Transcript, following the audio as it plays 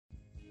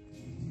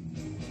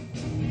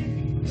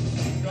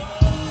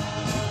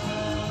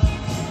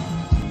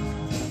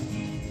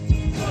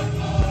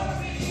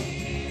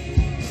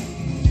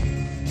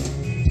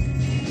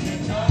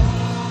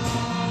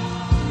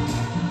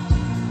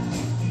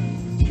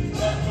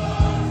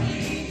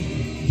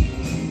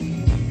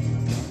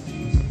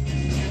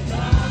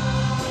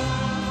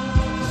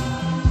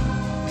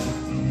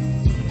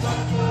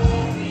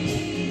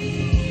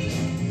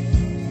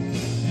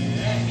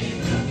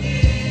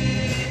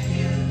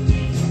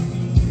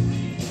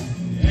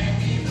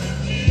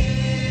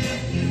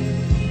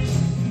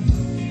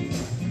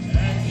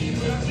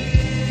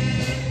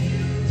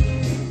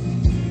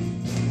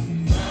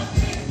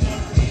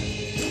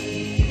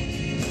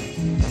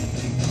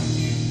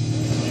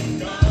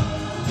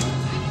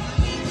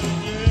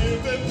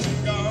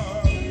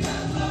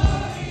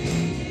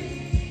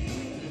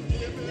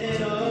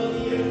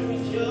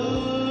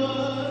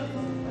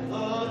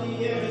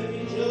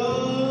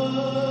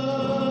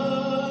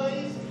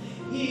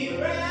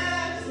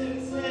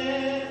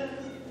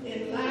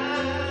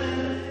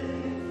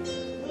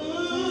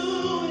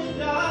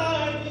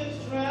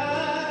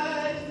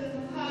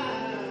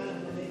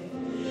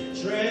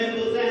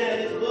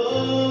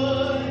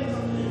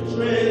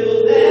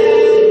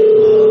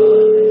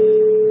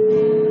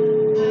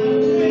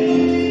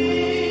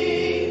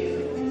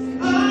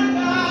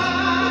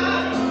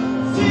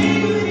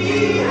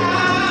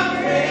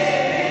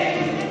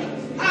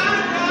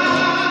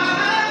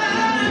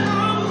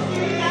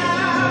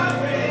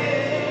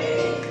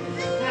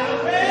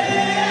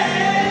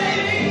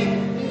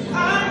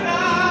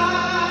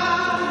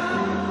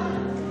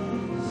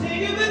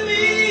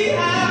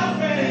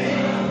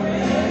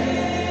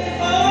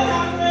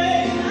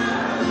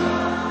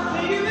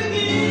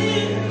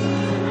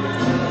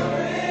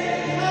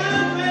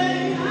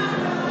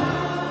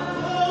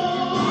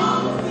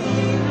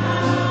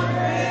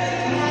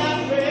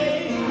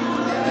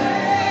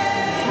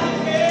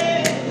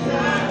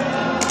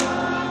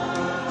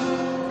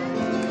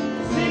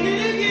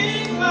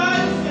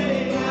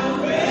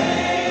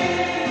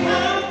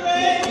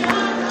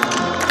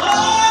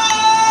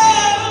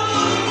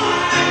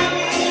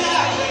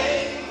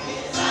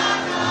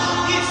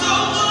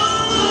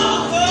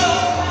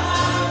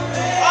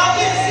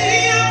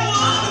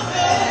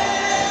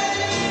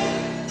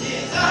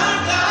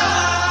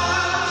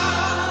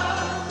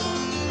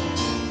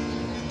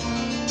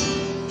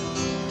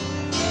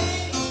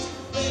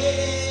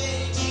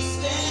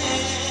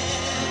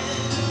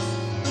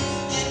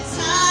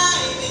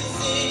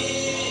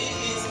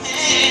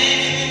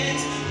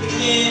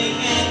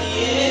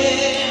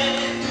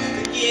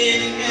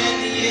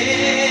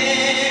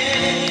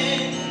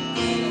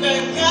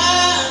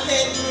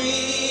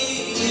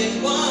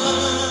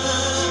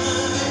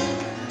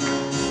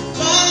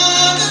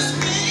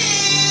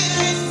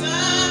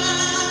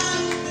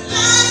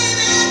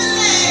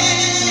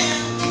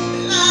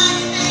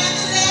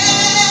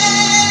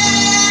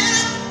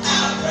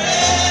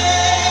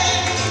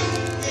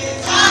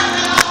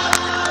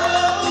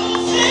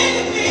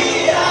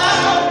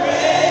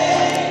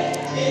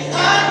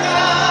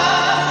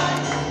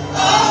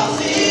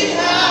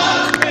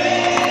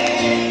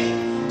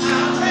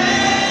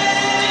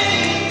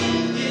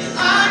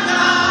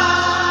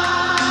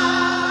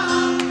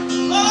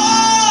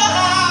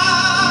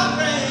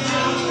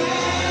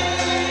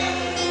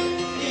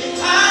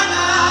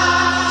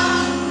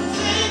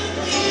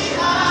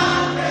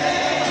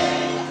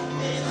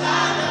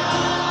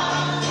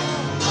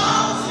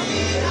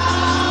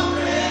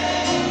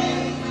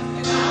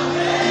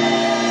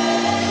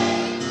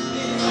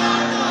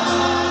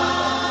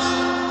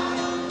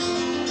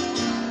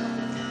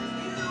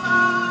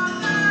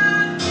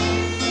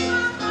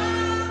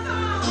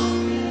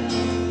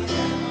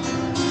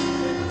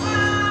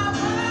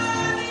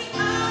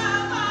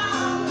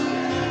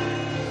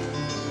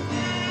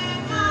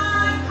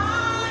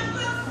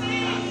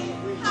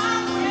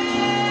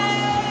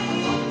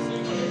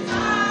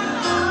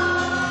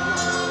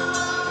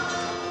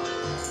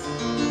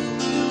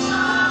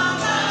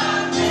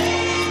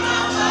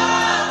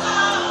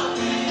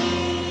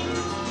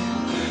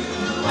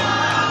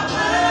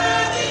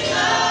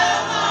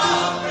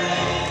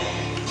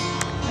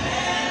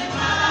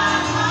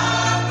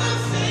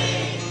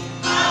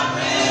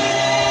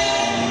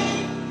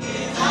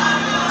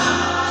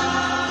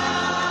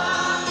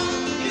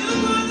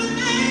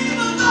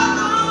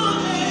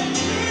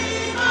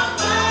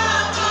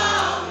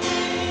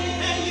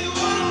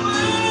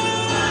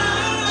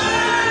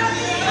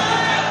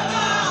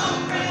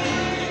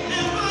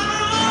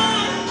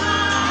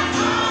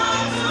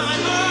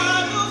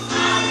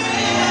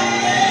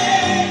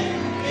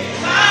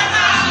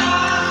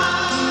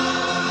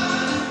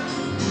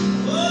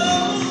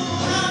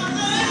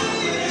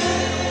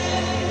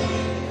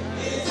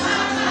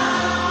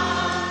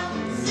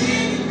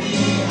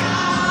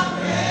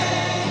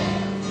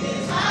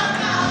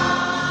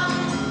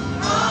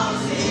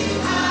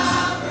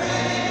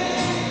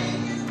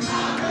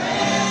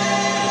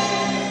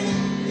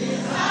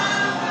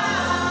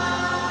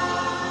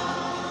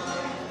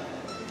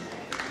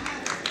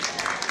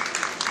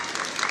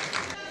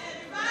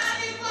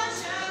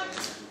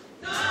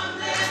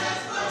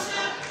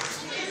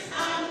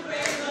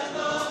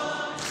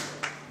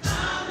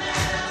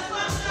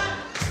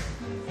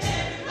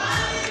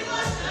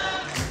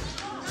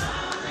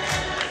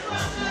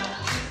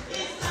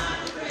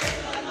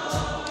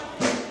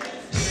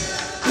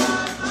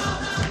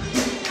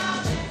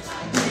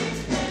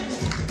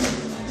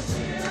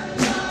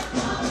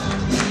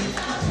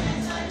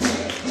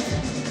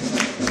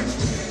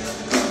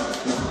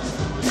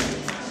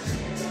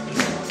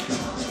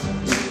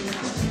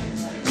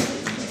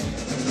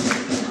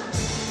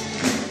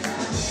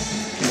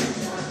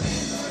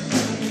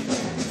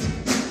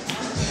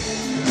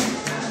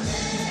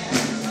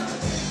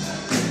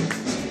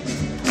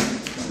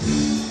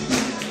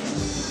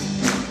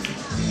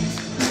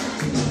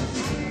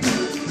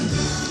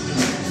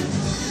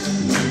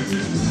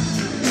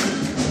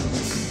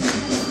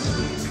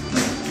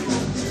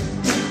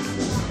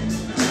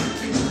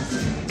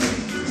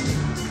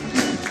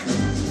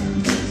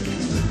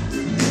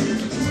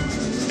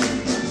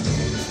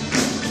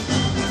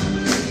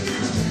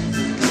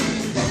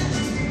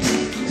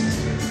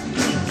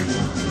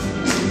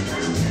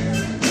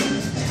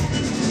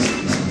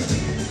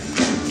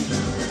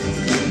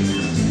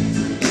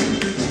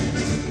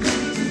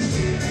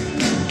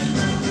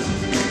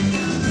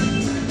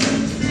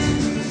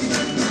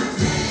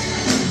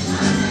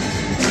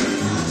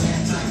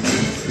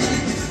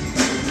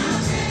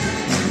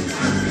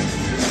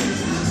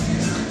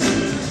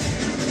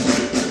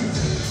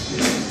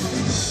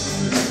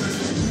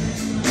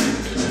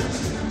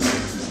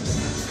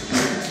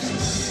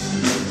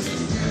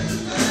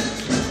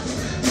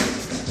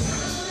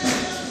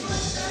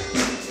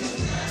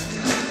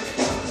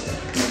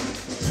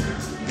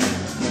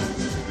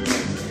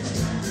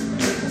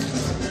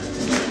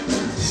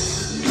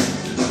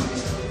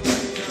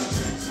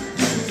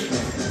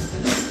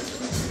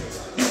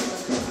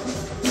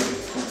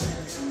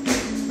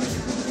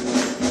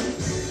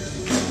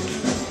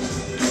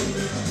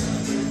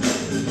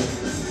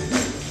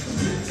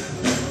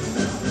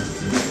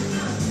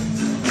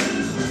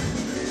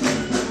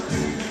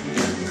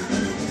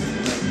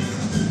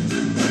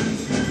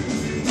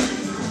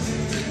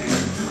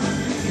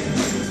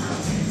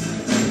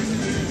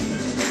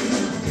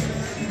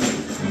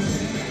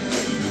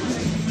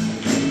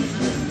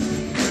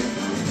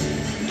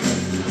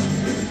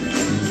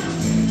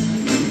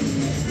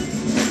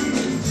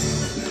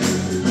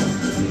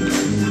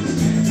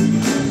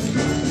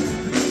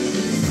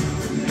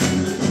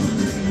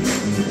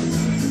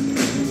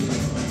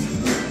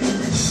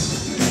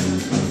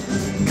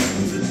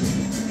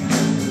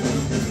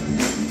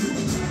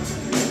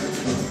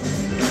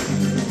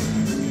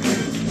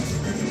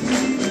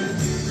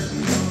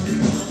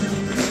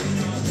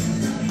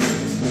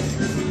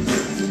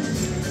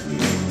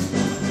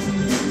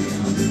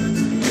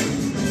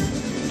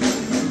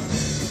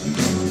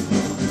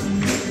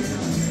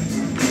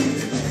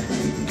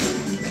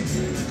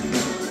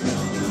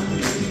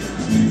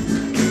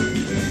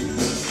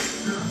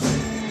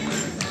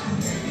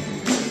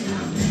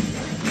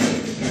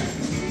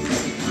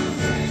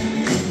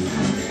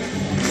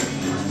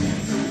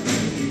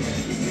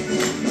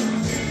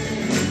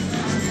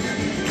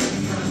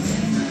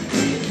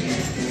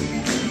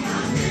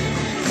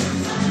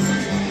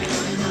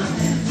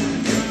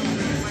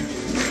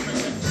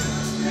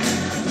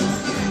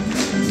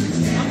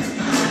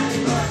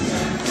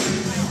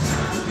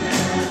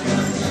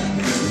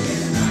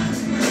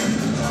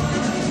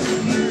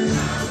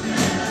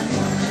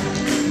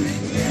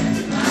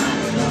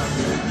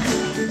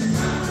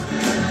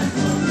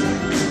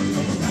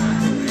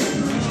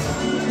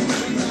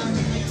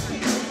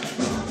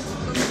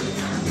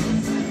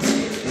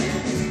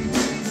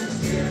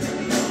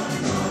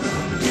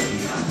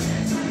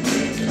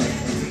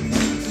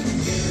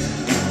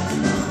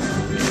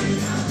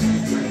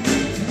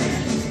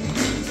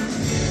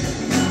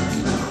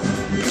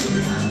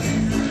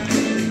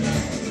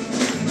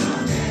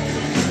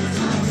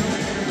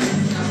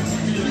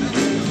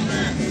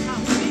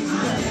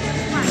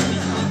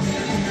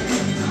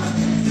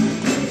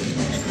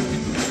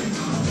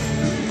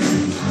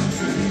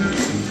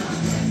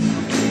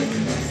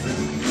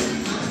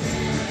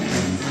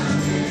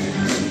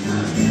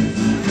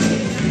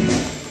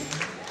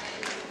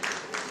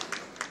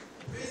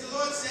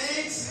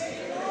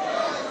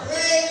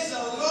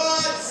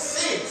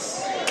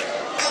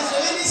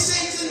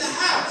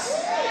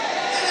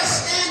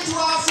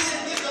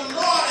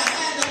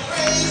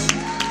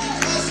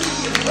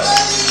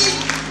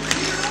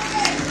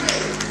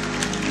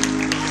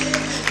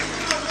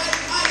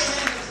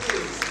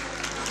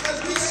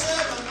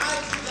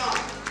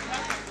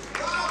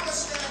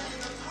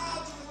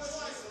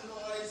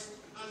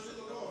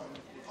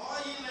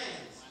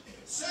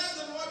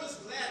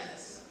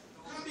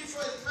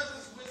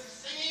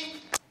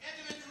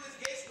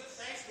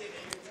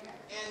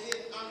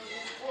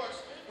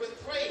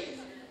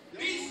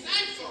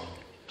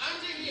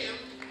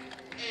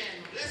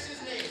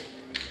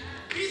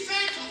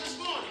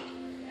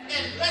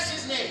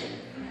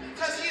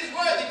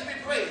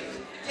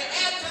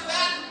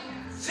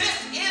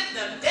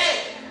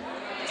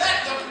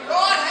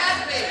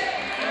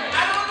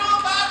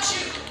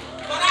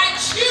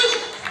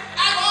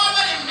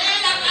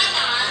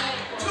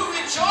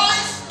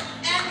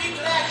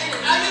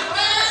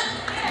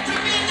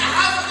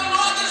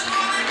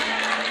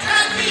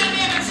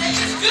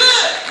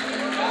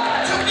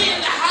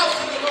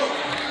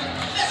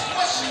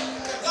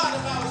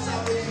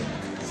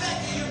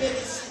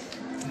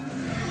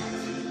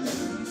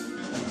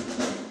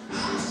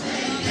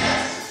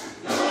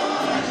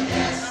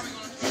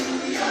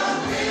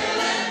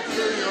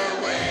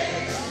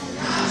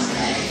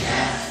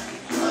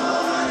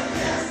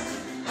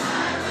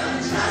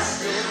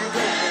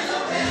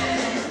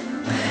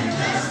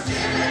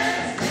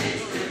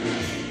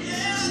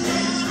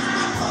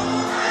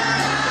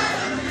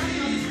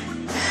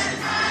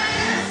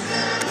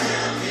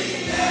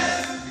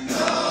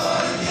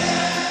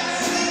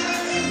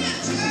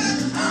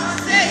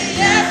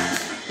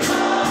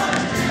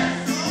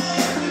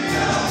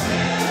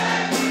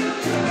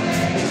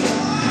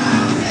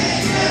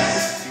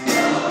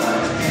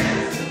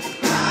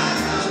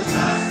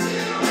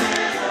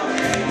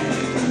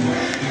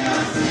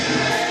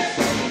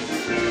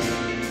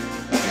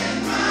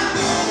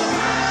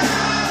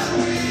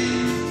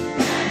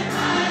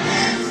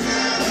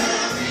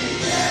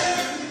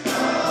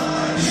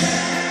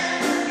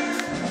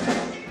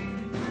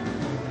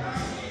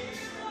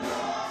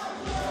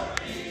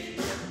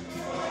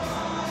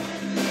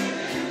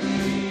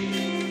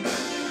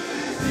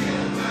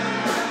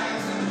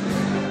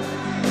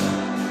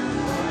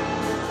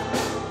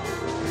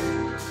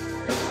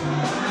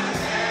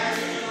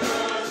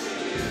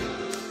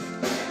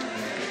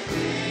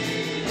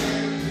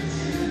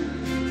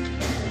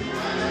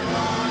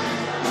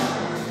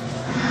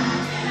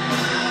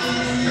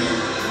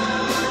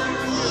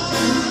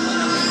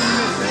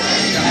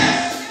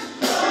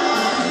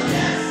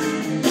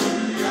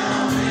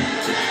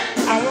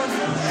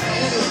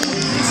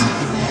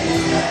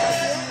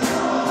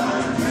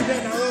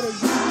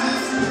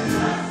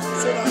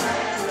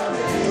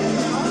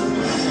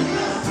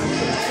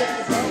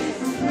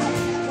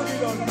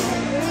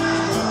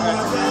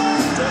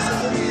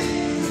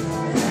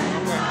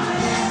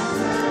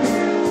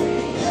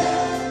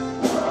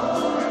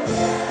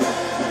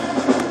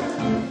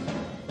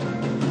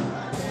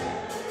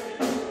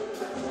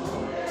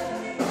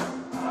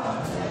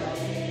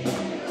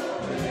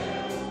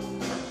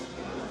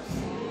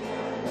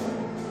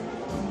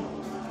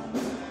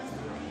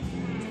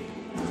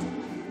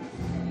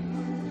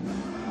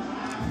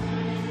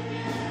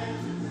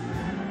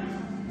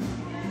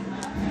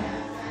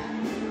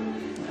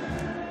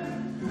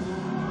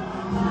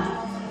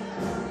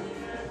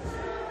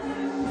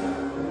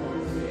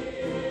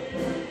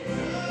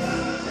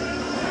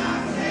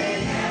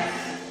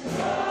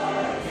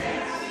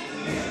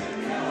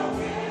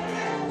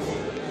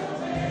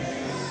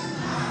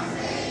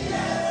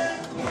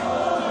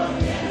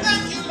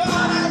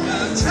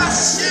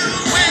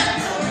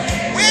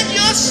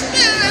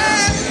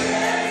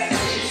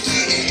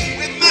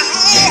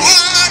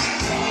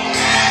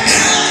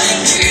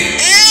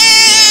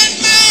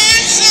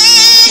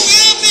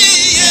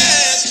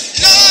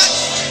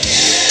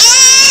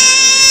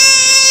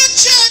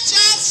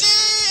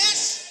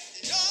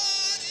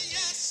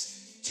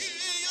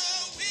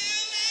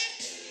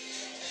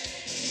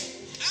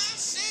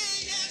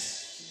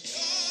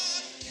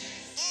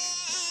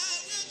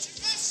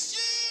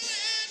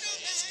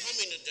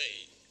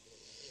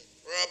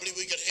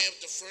could have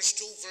the first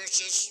two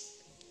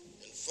verses,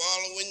 and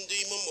following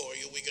the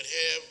memorial, we could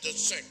have the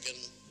second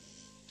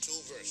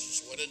two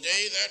verses. What a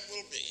day that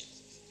will be.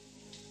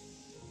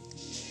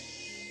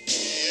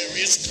 There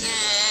is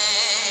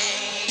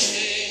coming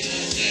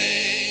a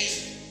day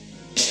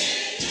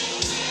when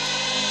your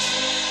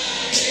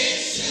heart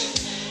shall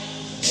come.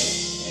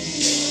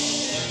 Your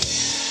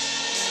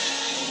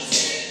clouds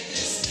in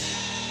the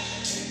sky,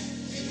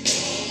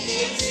 no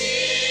more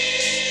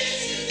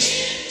tears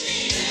in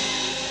the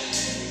eye.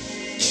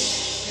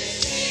 All is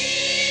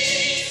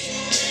peace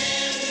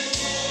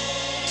forevermore.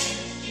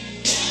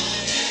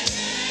 On that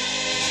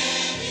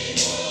happy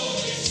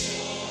golden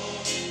shore.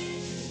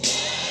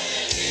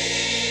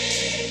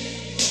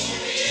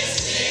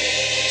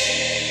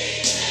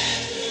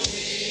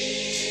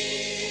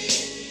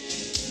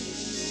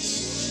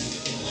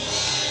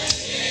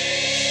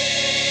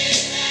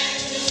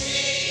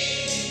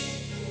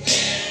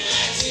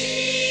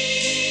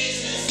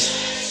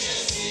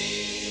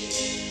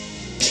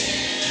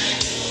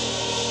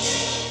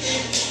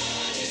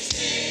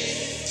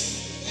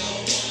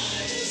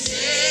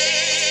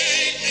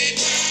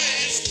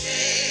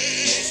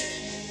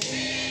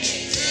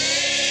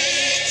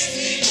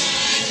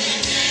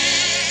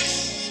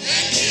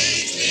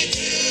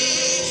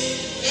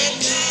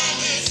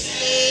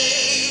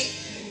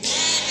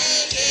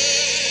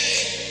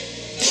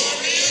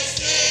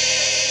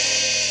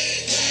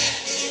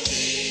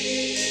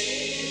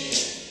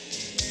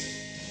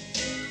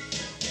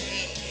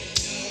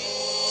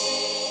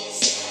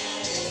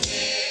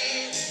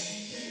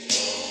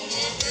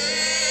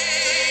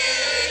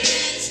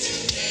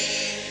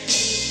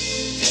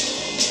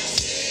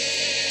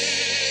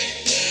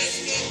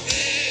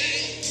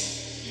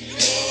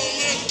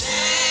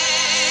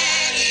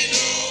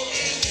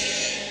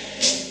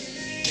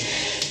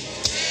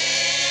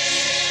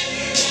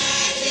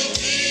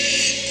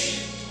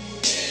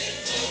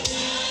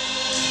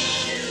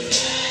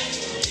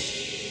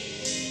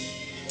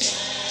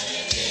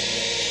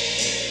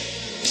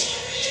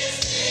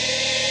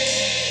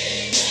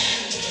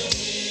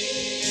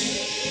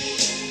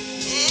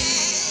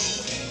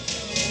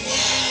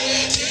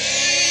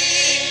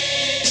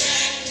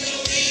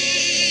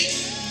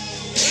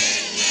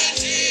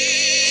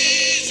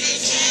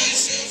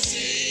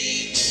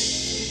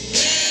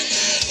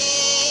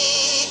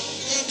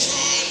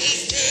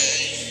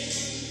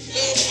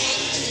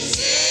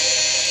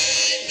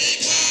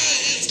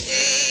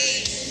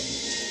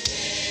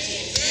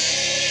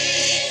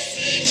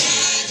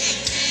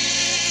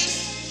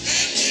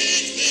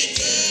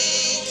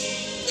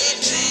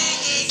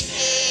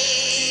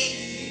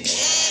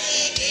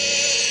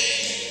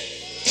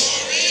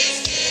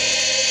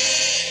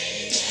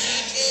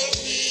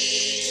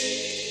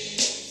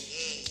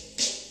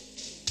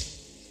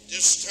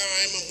 This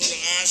time I'm going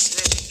to ask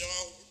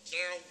Reverend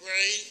Darrell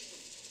Gray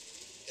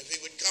if he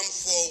would come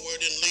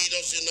forward and lead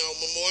us in our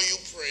memorial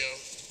prayer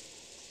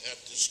at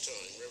this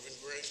time. Reverend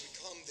Gray. We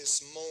come this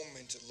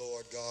moment,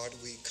 Lord God,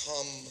 we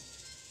come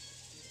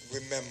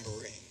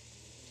remembering.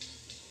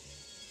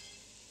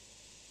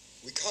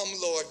 We come,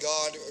 Lord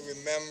God,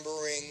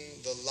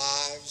 remembering the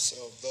lives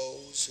of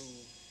those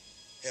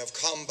who have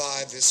come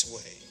by this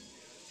way.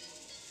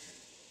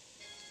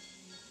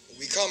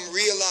 We come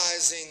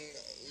realizing,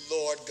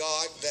 Lord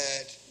God,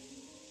 that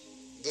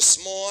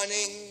this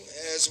morning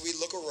as we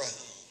look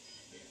around,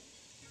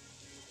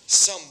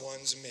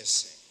 someone's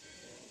missing.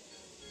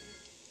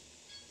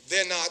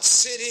 They're not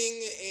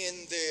sitting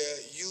in their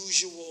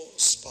usual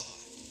spot.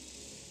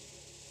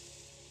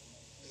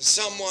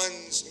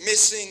 Someone's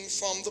missing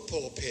from the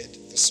pulpit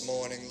this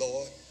morning,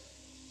 Lord.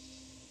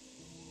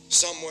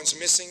 Someone's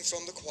missing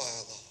from the choir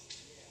loft.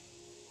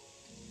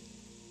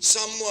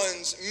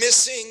 Someone's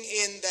missing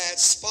in that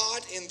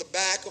spot in the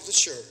back of the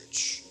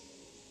church.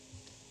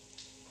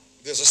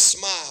 There's a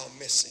smile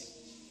missing.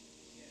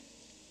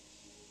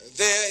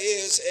 There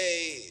is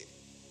a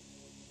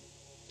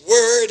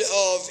word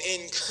of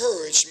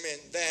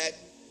encouragement that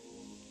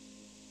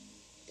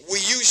we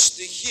used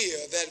to hear,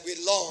 that we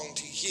long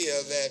to hear,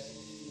 that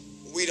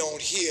we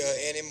don't hear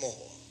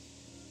anymore.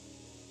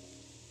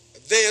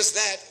 There's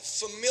that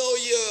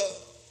familiar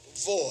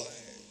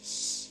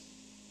voice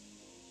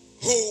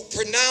who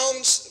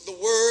pronounced the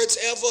words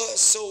ever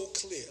so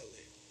clearly.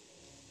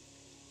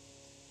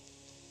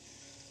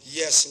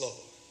 Yes, Lord.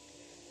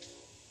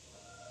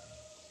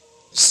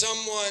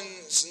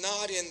 Someone's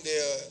not in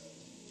their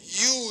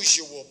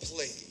usual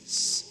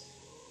place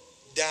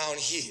down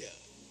here.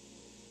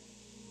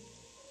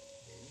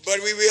 But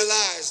we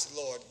realize,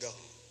 Lord God,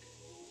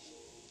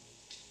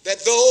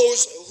 that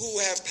those who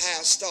have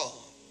passed on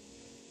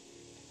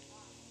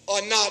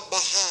are not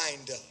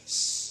behind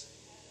us.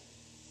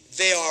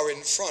 They are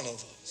in front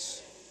of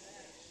us.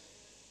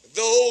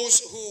 Those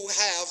who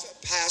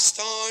have passed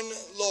on,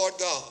 Lord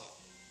God,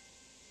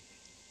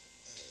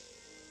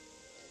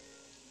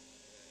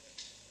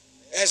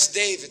 as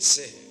David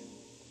said,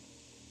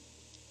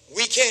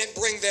 we can't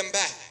bring them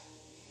back,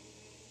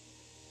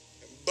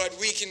 but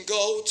we can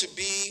go to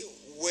be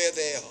where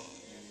they are.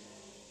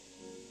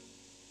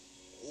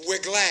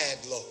 We're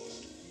glad, Lord,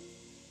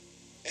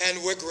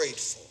 and we're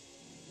grateful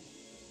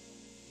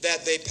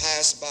that they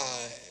passed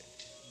by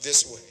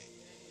this way.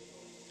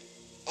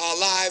 Our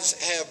lives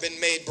have been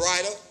made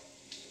brighter.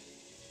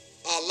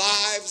 Our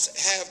lives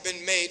have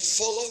been made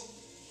fuller,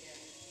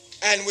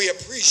 and we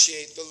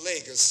appreciate the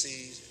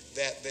legacy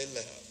that they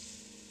left.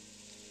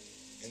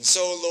 And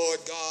so, Lord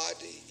God,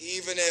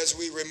 even as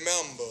we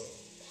remember,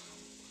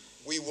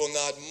 we will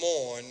not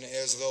mourn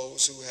as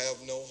those who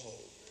have no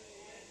hope.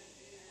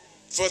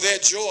 For their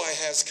joy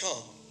has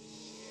come.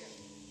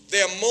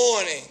 Their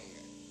mourning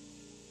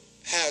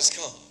has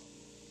come.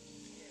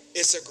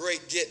 It's a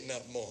great getting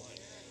up morning.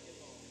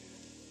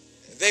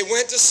 They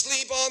went to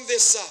sleep on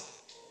this side,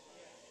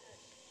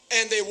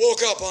 and they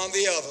woke up on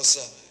the other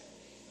side,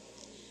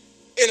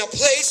 in a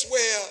place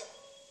where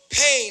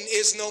pain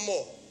is no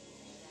more,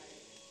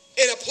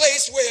 in a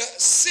place where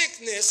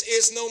sickness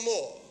is no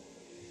more,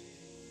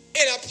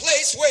 in a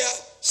place where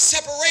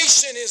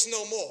separation is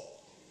no more,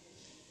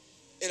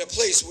 in a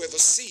place where the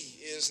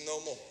sea is no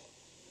more.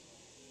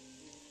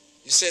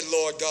 You said,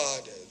 Lord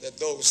God, that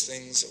those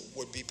things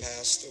would be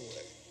passed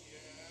away.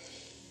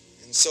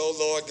 And so,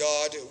 Lord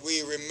God,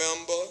 we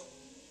remember,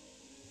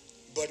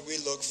 but we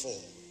look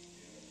forward.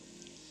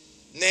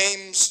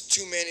 Names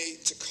too many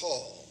to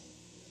call,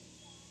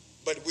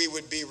 but we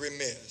would be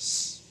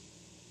remiss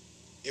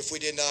if we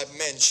did not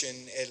mention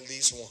at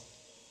least one,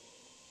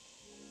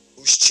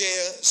 whose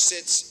chair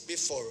sits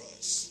before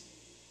us,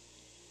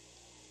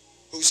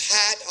 whose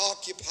hat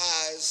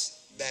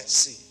occupies that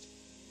seat,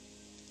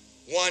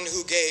 one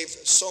who gave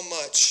so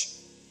much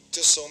to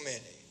so many,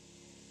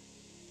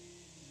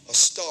 a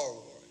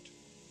stalwart,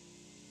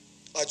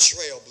 a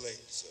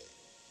trailblazer,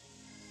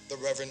 the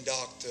Reverend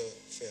Dr.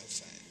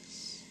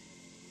 Fairfax.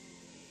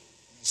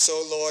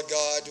 So, Lord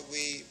God,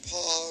 we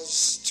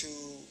pause to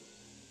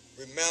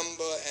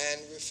remember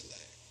and reflect.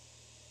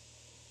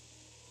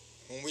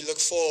 When we look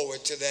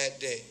forward to that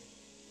day,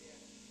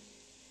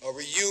 a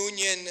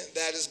reunion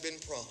that has been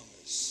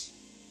promised,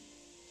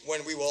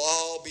 when we will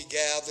all be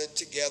gathered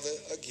together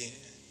again.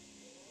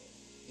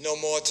 No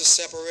more to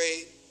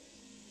separate,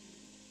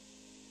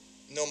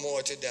 no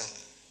more to die.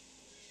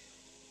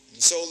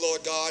 And so,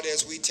 Lord God,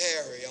 as we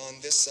tarry on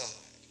this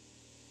side,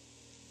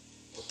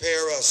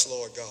 prepare us,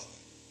 Lord God,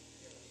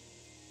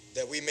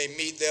 that we may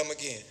meet them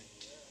again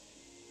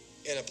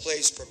in a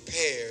place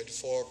prepared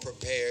for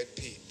prepared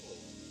people.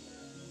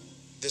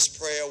 This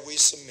prayer we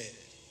submit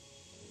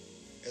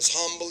as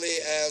humbly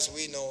as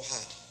we know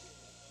how,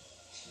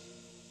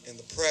 in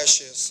the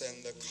precious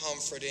and the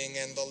comforting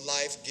and the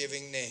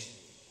life-giving name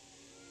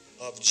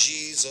of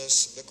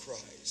Jesus the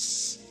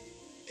Christ.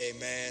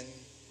 Amen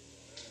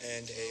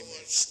and amen.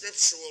 Our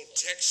scriptural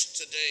text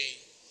today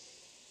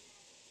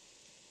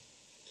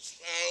is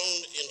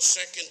found in 2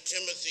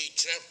 Timothy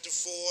chapter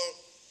 4,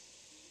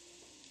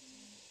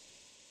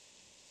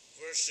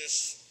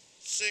 verses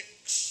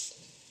 6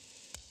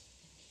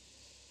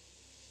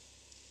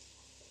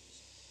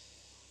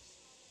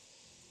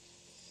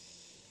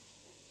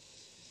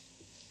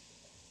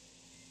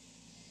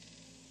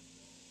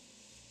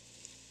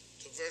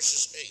 to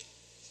verses 8.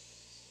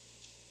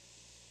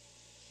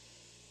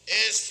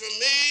 As for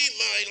me,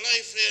 my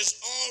life has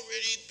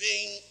already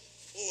been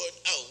poured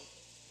out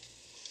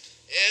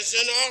as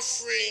an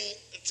offering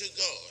to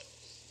God.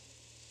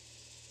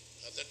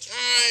 The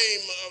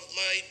time of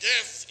my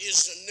death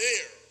is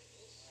near.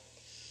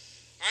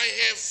 I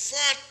have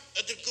fought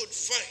the good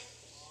fight.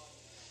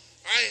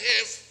 I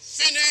have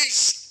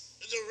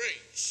finished the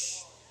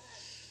race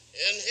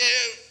and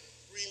have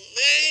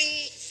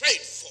remained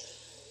faithful.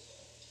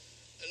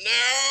 And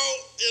now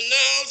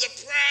the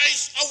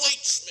prize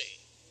awaits me,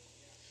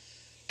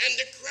 and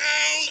the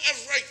crown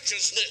of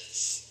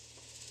righteousness,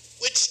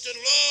 which the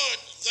Lord,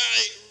 thy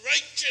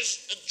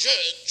righteous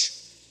judge,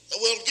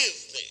 will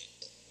give me.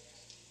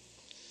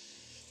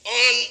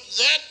 On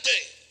that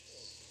day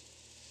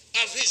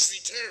of his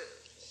return,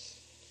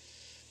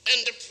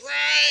 and the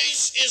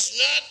prize is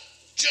not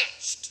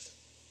just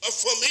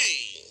for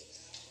me,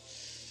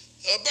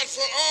 but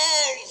for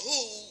all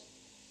who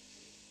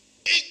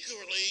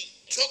eagerly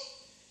took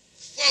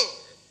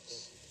forward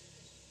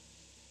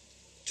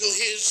to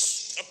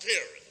his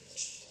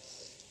appearance.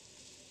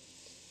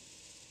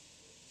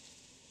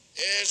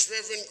 As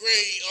Reverend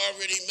Gray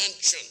already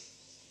mentioned,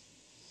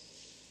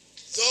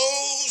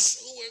 those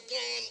who were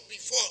gone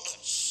before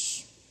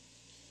us,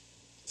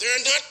 they're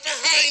not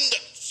behind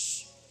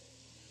us,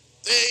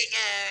 they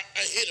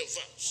are ahead of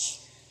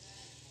us.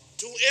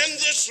 To end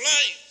this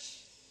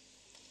life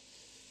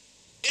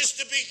is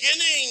the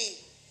beginning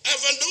of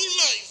a new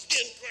life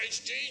in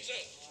Christ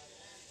Jesus.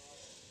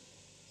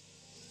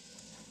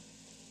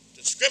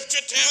 The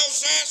scripture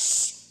tells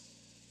us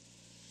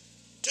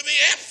to be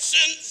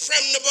absent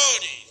from the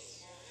body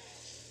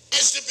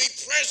is to be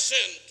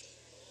present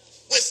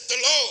with the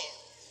Lord.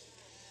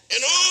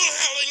 And oh,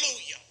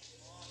 hallelujah,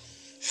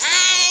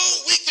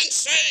 how we can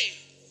say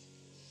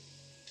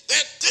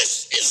that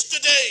this is the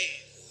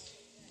day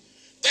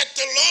that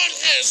the Lord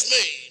has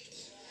made,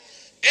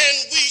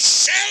 and we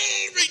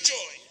shall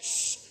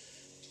rejoice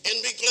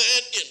and be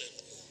glad in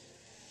it.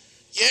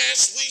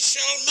 Yes, we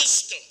shall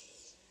miss them.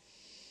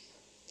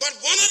 But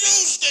one of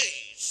those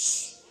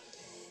days,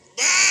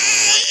 by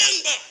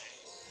and by,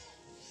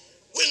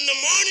 when the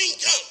morning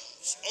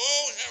comes,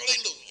 oh,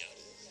 hallelujah,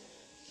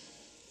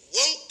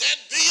 won't that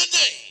be a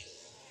day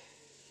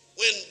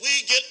when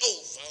we get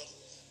over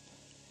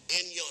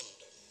in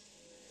yonder?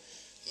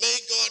 May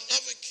God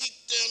ever keep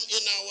them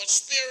in our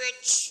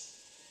spirits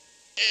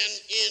and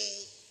in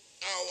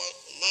our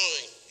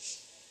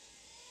minds.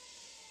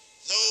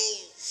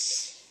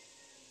 Those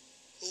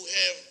who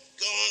have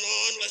gone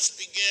on, let's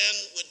begin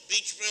with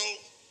Beachville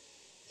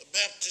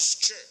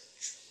Baptist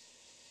Church.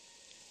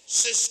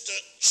 Sister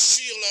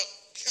Sheila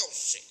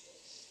Kelsey,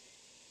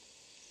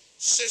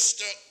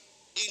 Sister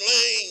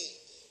Elaine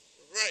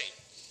Wright,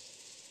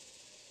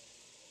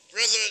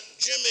 Brother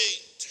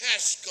Jimmy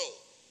Tasco,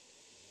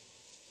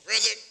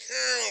 Brother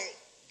Carl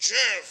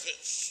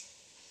Jarvis,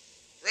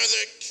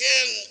 Brother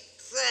Ken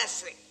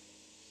Crawford,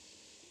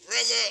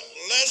 Brother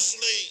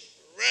Leslie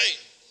Wright,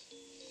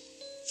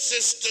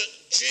 Sister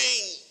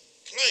Jean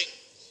Clayton,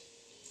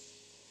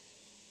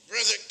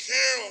 Brother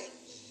Carol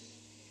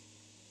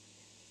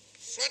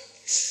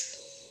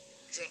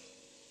Fletcher,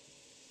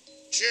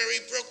 Cherry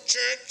Brook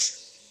Church,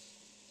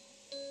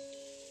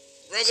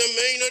 Brother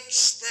Maynard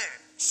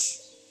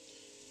Sparks,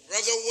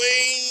 Brother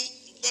Wayne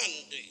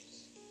Bundy,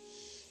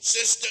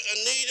 Sister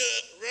Anita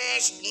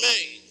Ross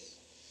May,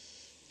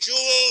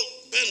 Jewel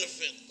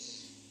Benefit,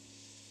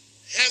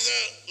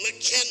 Heather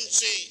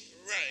Mackenzie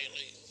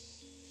Riley.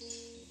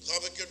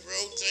 Cobbecut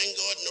Road, thank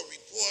God, no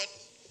report.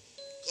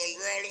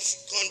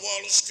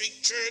 Cornwallis Street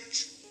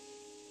Church,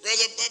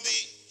 Brother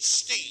Bobby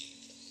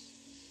Steve,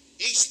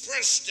 East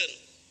Preston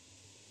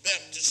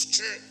Baptist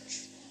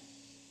Church,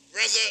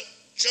 Brother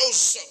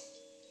Joseph,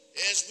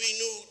 as we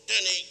knew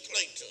Denny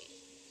Clayton,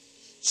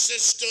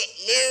 Sister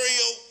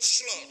Mario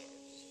Slaughter,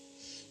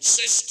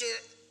 Sister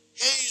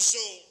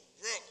Hazel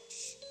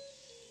Brooks,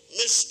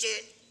 Mr.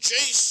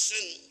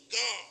 Jason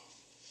Goff,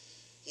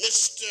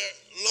 Mr.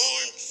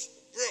 Lawrence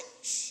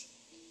Brooks,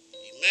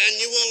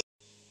 Emmanuel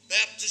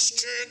Baptist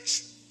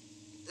Church,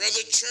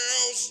 Brother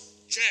Charles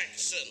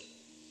Jackson,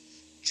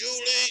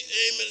 Julie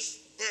Amos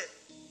Burke,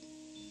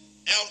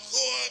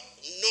 Alcoa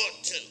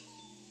Norton,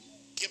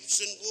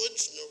 Gibson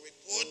Woods, no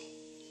report,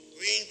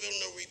 Greenville,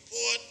 no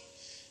report,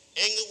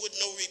 Englewood,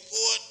 no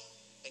report,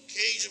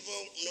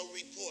 Occasional, no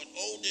report.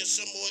 Oh, there's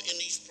some more in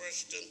East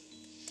Preston.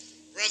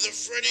 Brother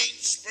Freddie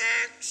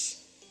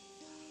Sparks,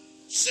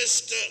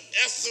 Sister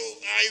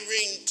Ethel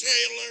Irene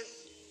Taylor,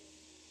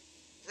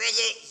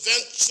 Brother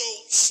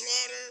Venzel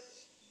Slaughter,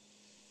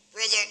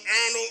 Brother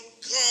Arnold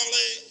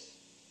Carley,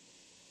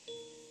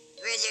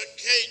 Brother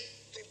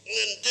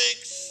Caitlin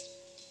Diggs,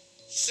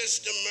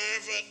 Sister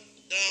Marva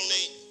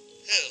Downey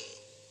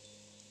Hannah.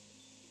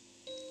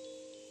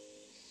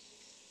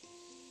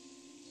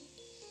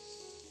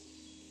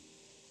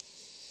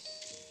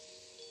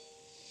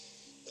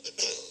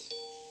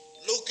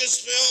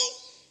 Lucasville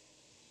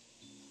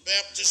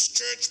Baptist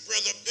Church,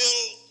 Brother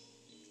Bill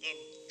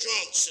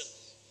Johnson.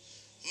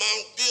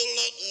 Mount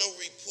Beulah, no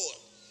report.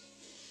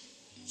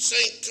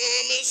 St.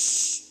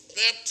 Thomas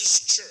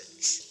Baptist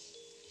Church.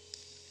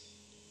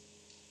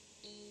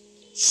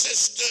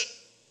 Sister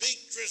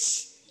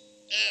Beatrice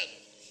Adams.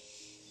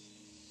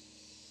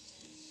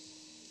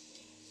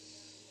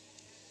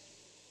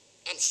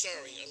 I'm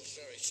sorry.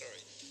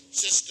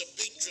 Sister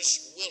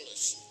Beatrice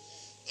Willis.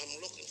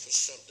 I'm looking for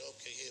something.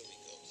 Okay, here we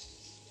go.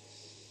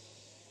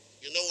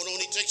 You know, it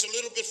only takes a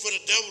little bit for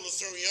the devil to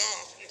throw you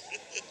off.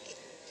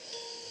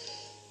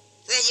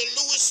 Brother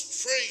Louis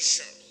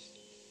Frazier,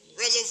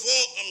 Brother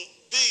Vaughan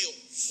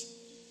Beals,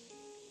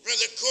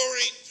 Brother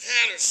Corey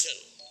Patterson,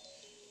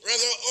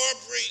 Brother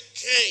Aubrey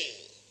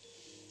Kane,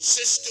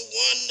 Sister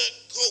Wanda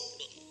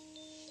Copeland,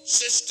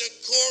 Sister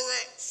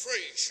Cora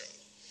Frazier,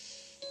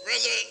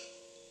 Brother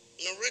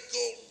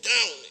Noriko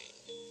Downey,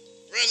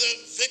 Brother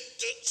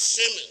Victor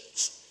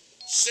Simmons,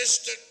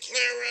 Sister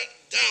Clara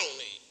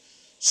Downey,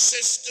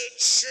 Sister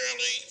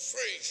Shirley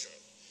Frazier,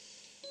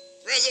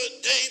 Brother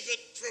David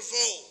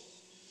Prevost,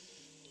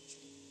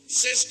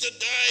 Sister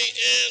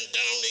Diane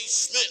Downey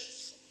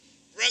Smith,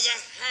 Brother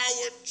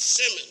Howard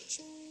Simmons,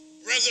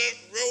 Brother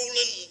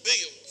Roland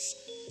Beals,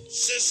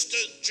 Sister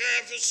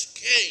Jarvis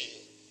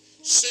Kane,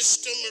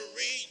 Sister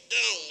Marie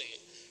Downey,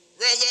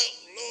 Brother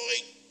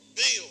Lloyd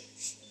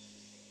Beals,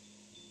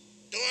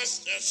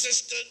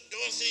 Sister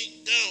Dorothy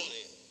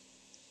Downey,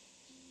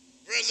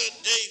 Brother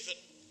David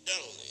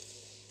Downey.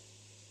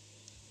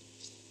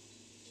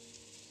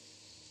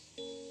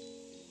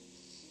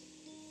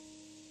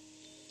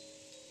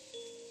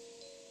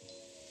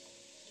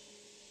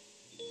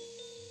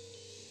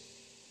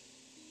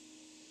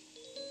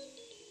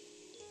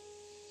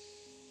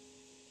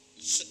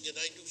 Did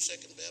I do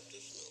Second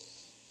Baptist? No.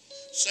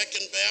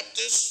 Second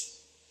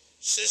Baptist,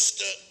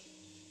 Sister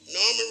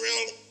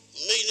Normarel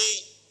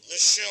Minnie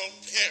Michelle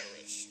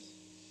Paris,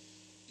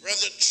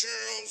 Brother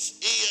Charles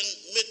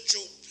Ian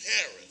Mitchell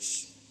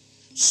Paris,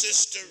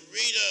 Sister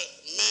Rita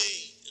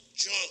Mae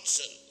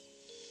Johnson,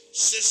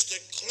 Sister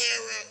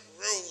Clara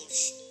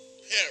Rose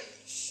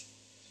Paris,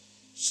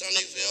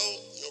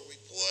 Sunnyvale, no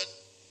report.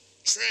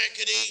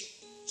 Tragedy,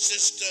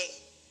 Sister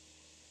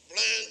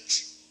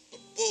Blanche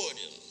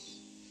Borden.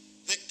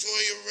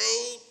 Victoria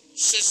Road,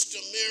 Sister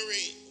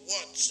Mary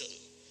Watson.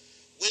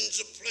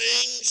 Windsor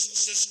Plains,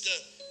 Sister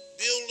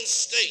Bill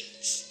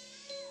Estates.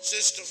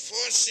 Sister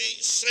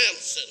Forsey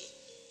Sampson.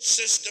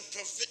 Sister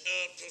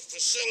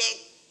Priscilla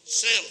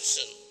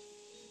Sampson.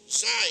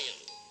 Zion.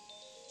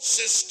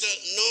 Sister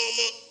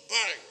Norma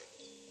Byron.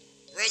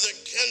 Brother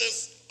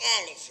Kenneth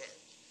Oliver.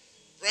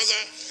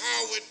 Brother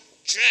Howard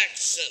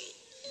Jackson.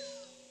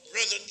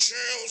 Brother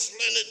Charles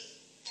Leonard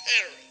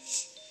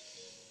Paris.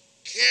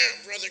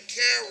 Brother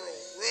Carol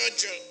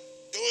Roger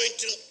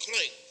Doyington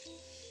Clay.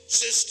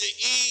 Sister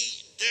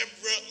E.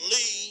 Deborah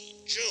Lee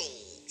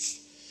Jones.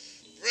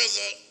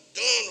 Brother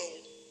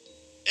Donald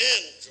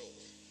Andrew.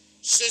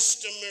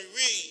 Sister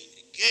Marie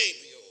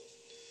Gabriel.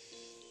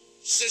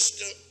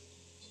 Sister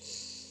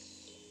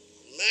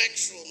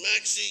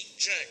Maxie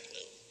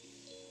Jacqueline.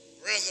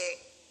 Brother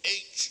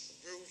H.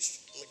 Bruce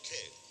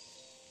McKay.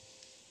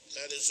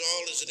 That is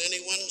all. Is it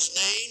anyone's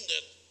name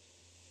that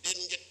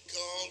didn't get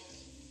called?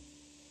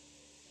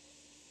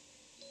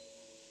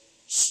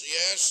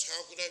 Yes,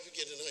 how could I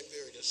forget it? I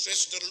buried her.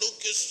 Sister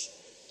Lucas,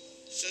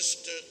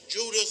 Sister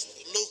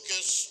Judith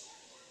Lucas,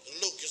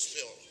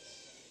 Lucasville.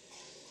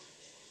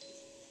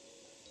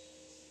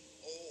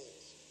 Oh,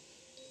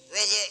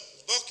 Brother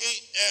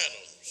Bucky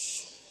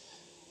Adams,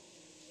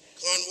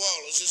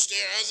 Cornwallis. Is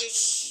there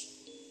others?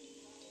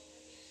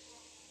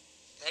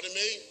 Pardon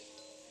me?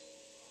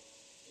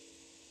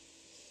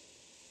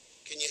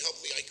 Can you help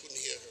me? I couldn't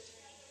hear her.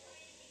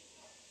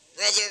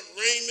 Brother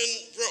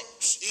Raymond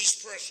Brooks,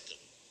 East Preston.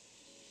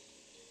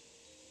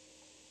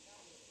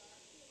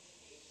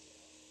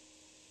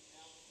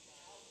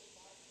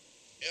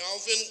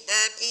 Alvin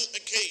Barton,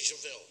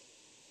 Acaciaville.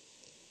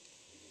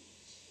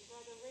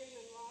 Brother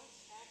Raymond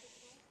Ross,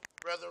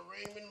 Africville. Brother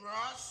Raymond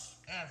Ross,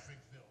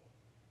 Africville.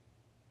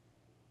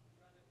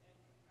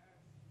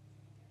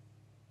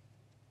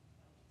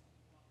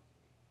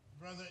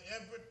 Brother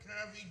Everett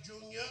Carvey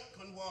Jr.,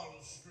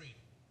 Cornwallis Street.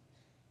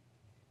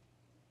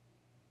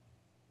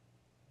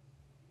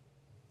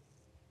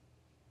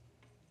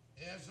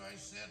 As I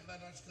said,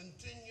 let us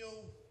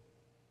continue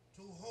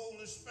to hold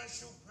a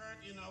special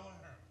part in our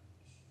hearts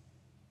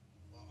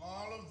for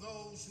all of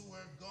those who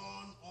are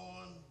gone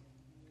on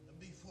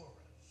before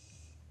us.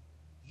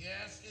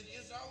 Yes, it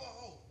is our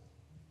hope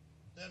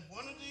that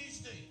one of these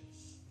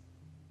days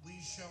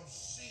we shall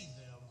see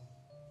them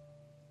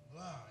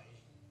by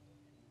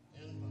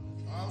and by.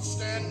 All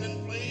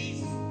standing,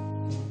 please.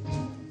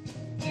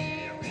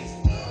 There is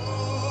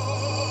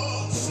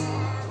no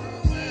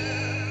sorrow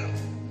there,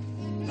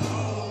 no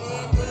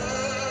more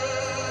burdens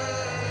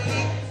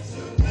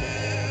to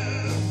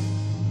bear,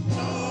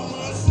 no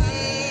more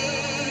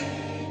sin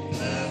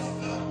left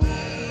to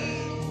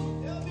bear,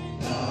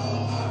 no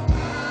more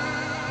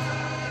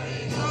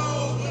riding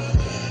over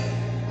there,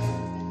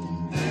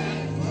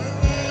 and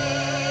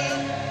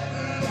forever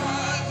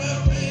I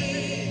will be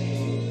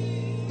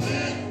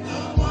with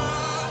the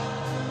one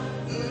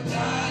who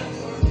died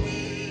for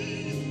me.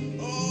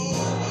 Oh,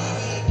 what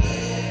a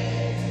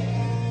day,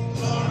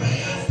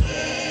 glorious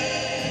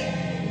day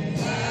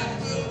that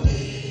will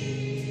be.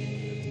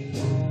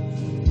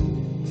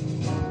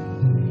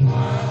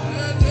 What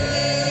a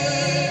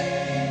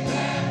day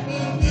that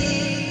will be,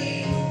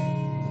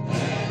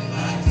 when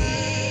my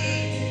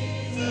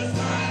Jesus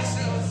I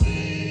shall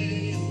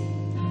see.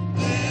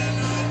 When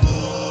I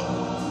look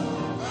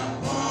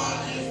upon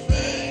his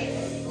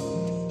face,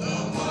 the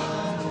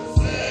one who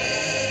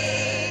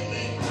saved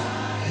me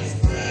by his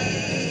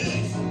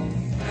grace,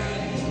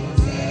 and who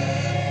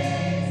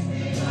raised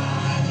me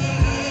by the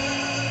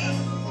hand,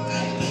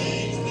 and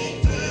leads me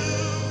to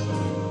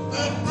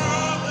the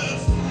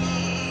promised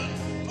land.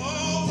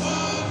 Oh,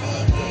 what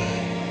a day,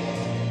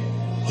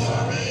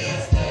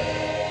 glorious day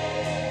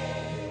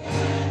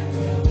that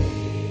will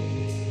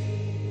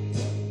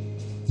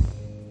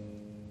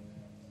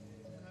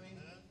Coming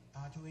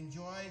to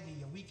enjoy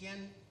the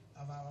weekend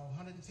of our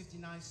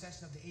 159th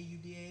session of the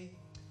AUDA.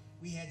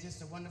 We had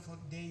just a wonderful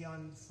day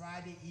on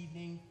Friday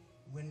evening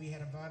when we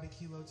had a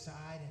barbecue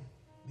outside, and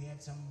we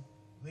had some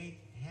great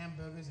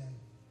hamburgers, and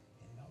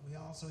we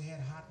also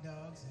had hot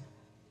dogs, and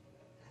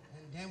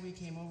then we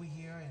came over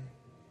here, and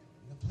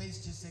the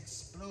place just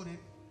exploded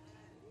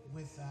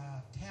with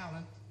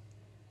talent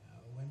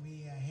when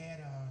we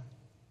had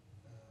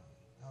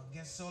our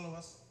guest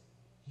soloist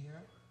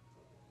here.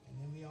 And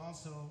then we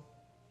also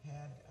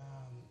had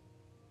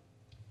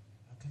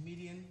a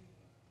comedian,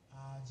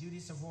 Judy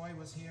Savoy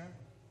was here.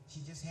 She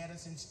just had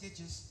us in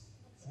stitches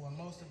for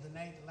most of the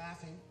night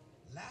laughing.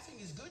 Laughing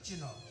is good, you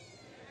know.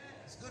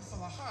 It's good for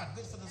the heart,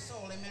 good for the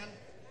soul, amen?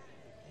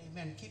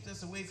 Amen. Keeps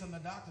us away from the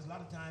doctors a lot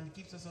of times. It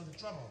keeps us out of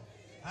trouble.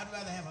 I'd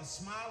rather have a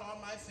smile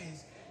on my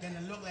face than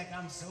to look like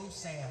I'm so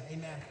sad,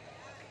 amen?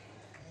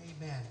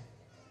 Amen.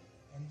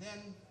 And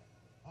then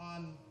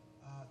on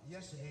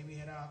yesterday, we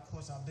had, of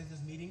course, our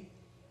business meeting.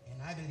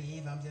 And I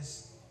believe, I'm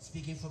just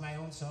speaking for my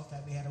own self,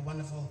 that we had a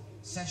wonderful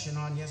session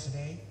on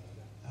yesterday.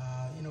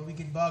 we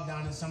get bogged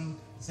down in some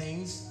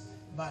things,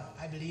 but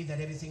I believe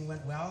that everything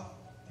went well.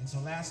 And so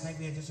last night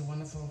we had just a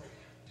wonderful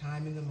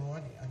time in the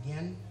Lord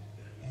again.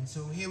 And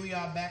so here we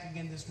are back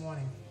again this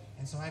morning.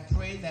 And so I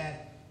pray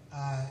that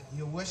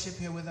you'll worship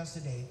here with us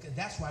today.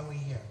 That's why we're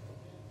here.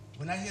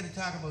 We're not here to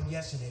talk about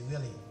yesterday,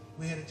 really.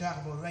 We're here to talk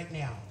about right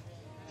now.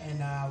 And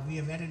we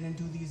have entered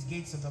into these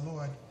gates of the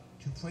Lord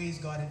to praise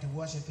God and to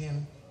worship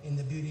him in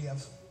the beauty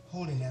of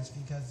holiness,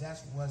 because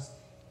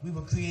we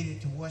were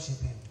created to worship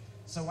him.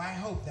 So I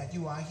hope that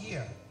you are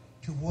here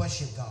to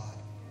worship God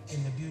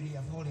in the beauty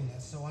of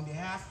holiness. So on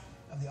behalf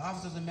of the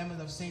officers and members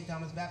of St.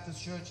 Thomas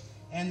Baptist Church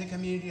and the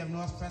community of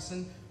North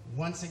Crescent,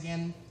 once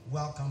again,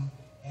 welcome,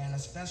 and a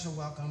special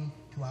welcome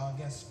to our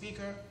guest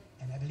speaker,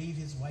 and I believe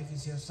his wife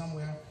is here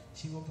somewhere.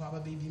 She will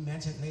probably be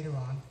mentioned later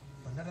on,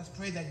 but let us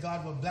pray that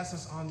God will bless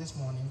us on this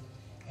morning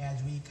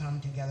as we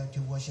come together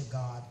to worship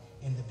God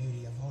in the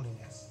beauty of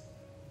holiness.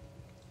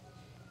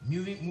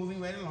 Moving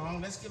right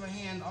along, let's give a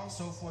hand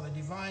also for the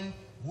divine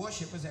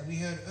worshipers that we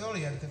heard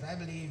earlier, because I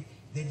believe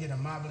they did a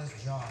marvelous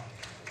job.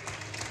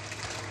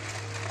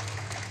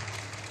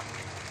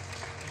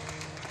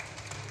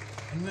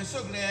 And we're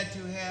so glad to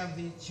have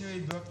the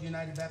Cherrybrook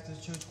United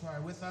Baptist Church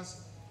Choir with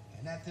us.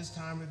 And at this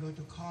time, we're going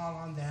to call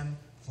on them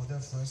for their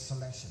first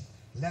selection.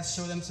 Let's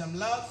show them some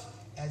love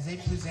as they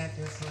present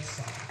their first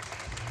song.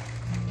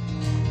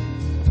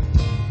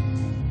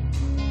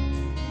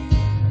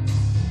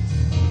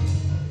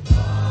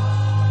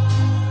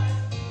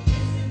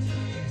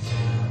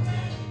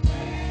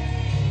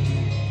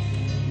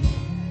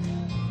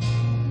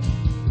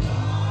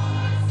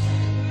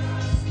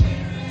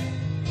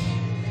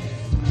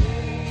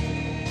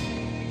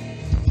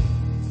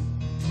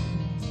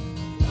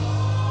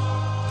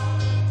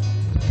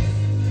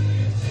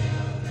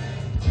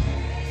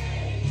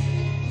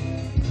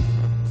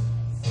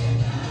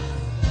 Send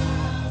us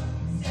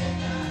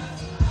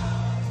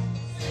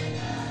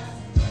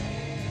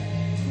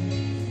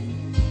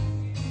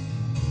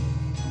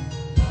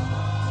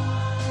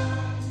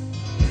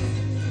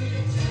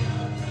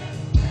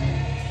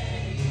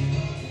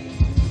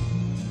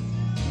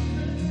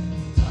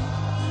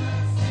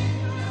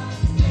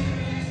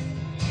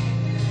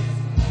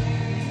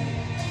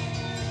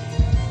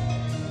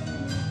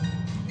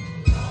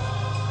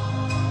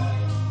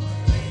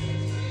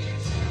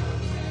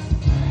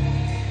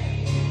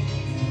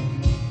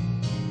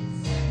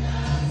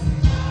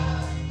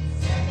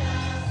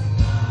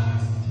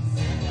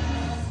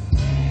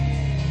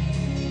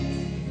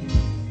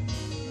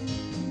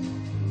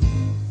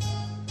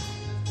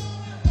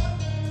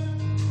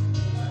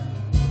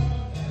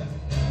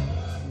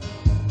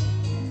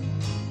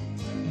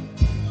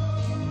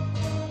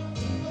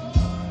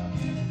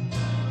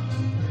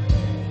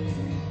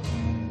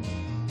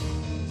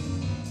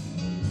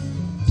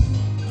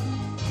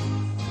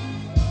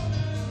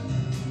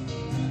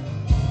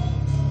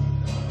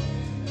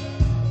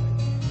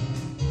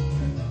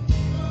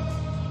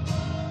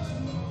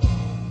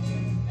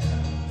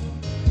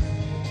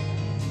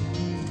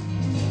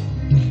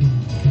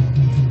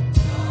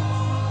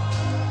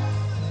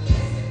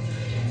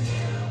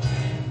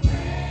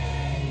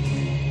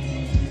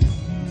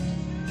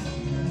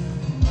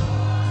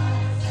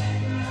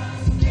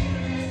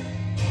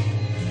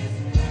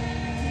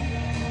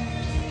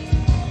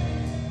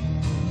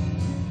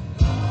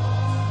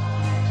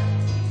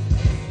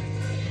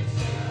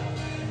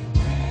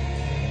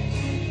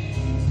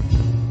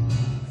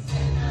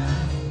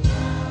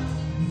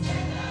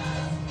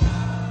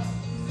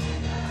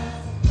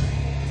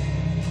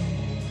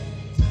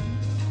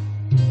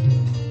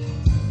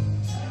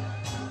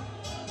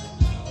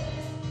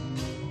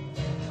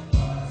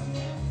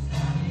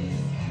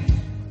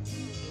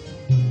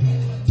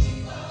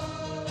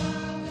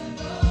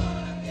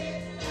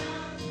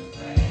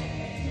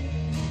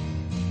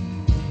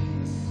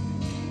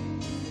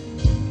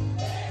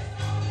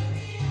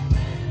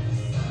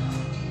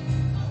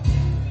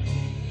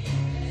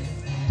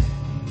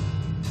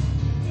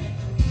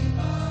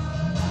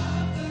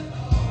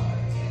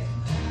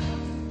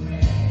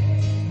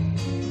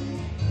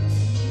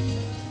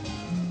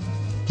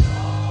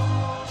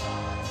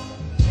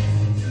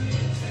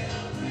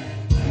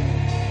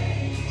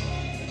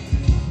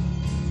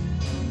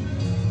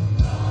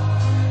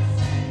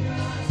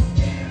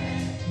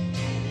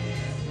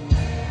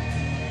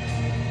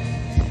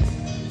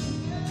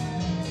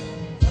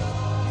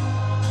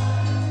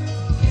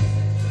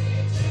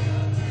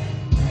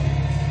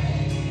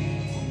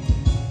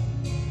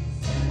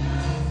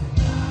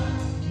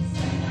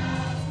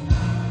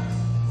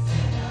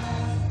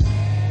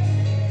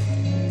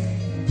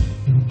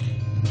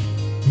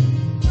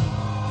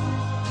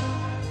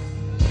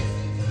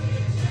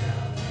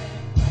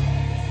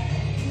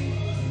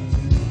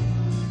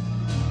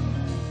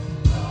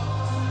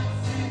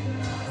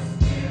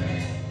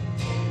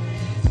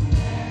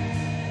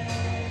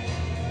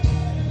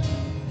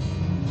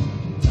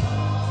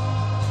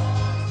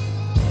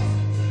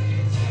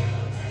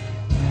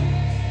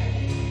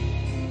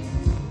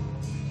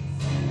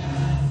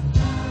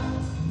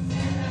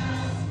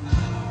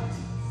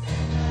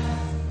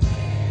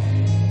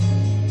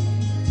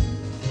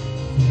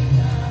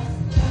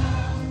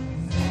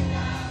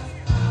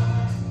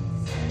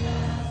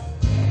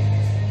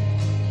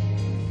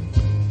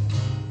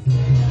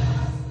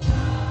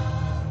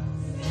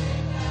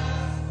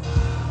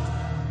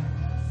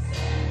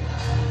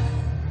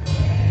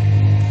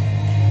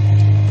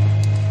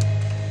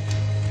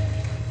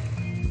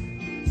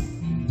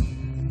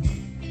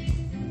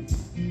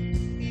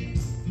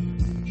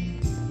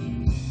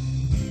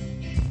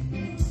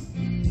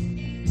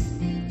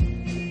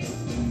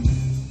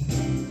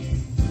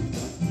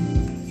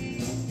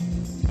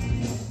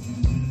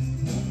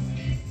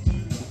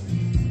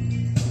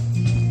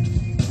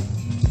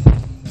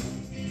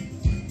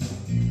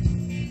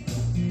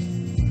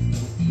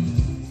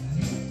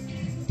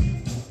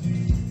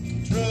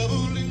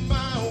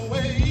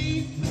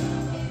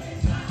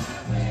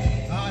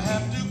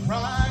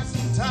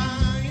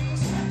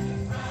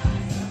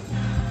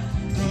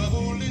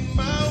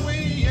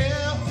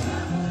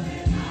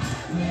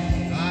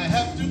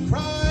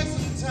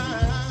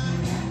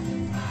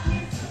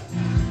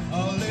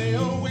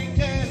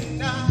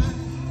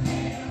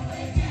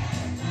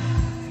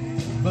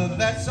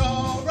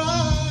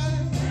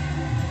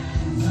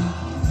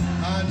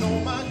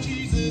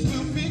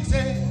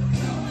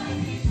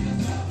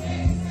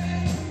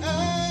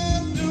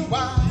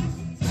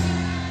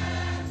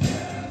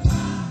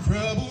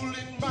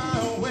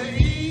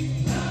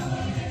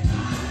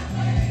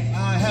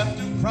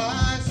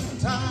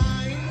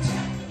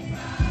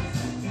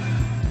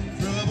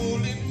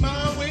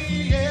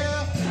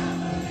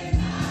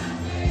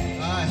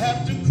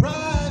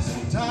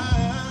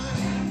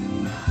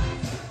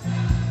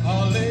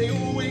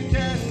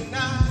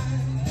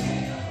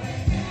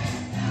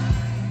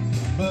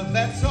but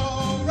that's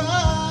all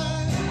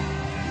right.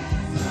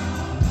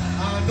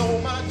 I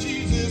know my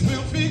Jesus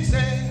will fix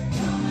it.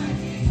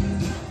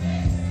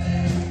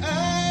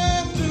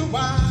 After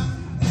I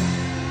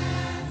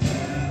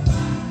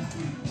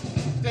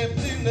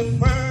stepped in the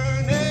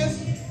furnace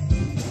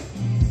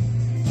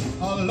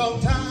a long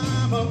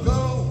time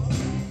ago,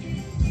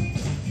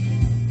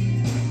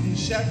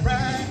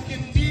 Shadrach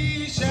and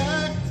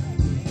Meshach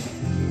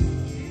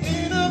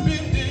in a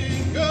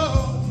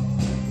Abednego.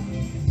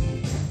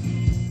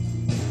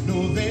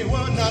 No, they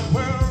were not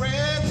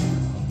worried.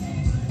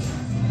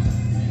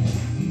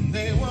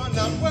 They were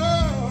not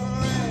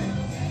worried.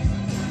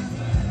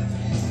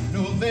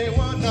 No, they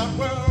were not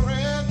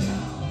worried.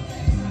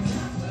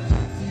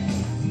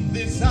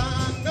 This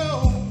I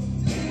know.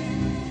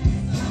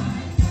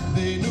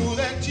 They knew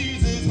that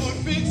Jesus would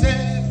fix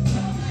it.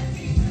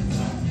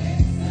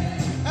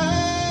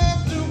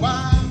 After a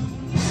while,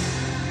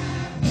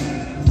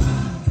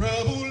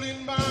 trouble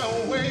in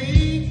my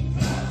way.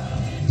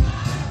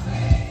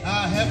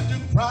 I have to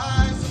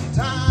cry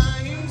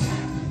sometimes.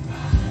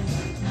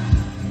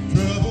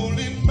 Trouble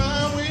in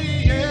my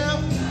way,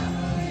 yeah.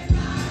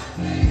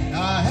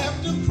 I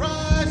have to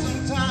cry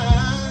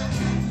sometimes.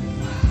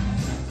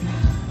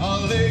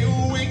 I'll lay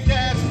awake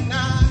at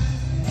night,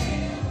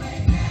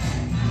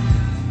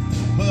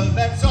 but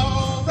that's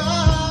all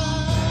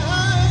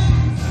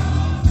right.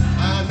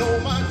 I know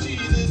my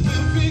Jesus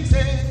will fix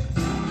it.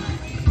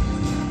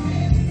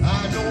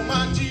 I know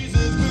my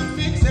Jesus will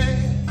fix it.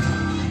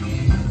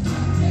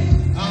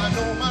 I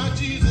know my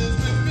Jesus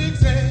will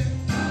fix it.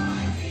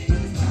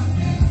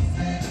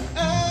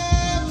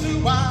 After a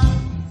while,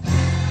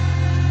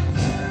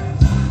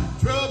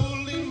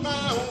 trouble in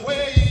my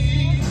way.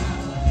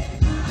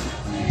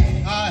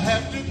 I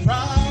have to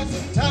cry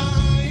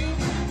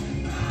sometimes.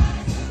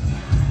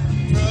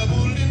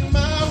 Trouble in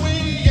my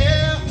way,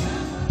 yeah.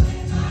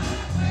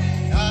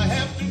 I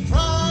have to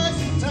cry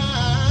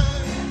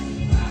sometimes.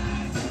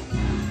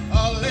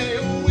 I'll lay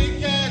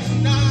awake at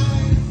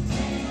night,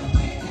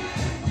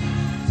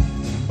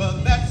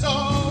 but that's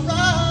all right.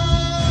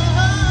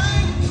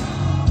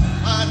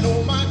 I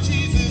know my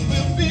Jesus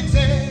will fix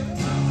it.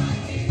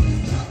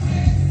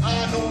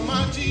 I know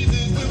my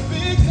Jesus will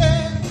fix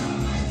it.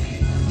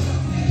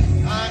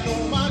 I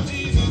know my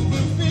Jesus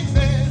will fix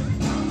it.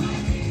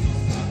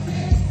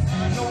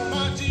 I know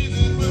my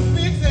Jesus will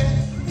fix it.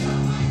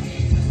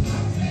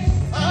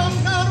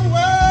 I'm not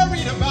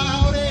worried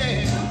about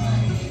it.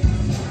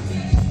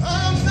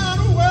 I'm not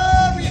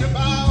worried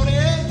about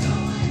it.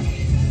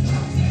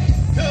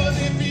 'Cause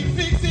if he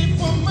fix it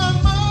for my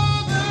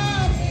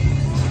mother,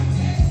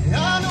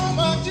 I know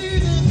my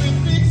Jesus will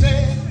fix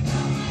it.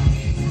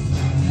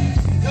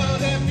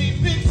 'Cause if he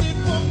fix it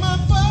for my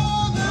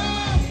father,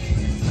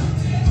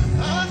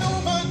 I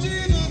know my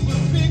Jesus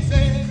will fix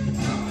it.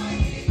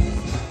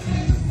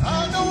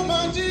 I know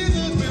my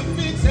Jesus will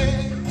fix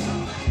it.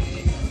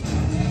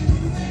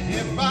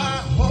 If I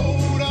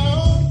hold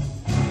on,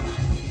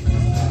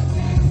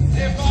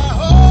 if I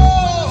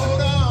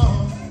hold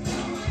on,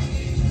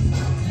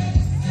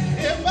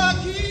 if I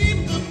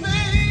keep the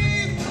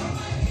faith,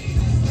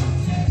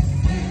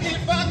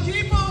 if I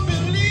keep on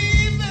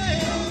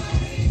believing,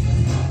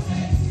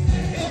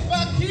 if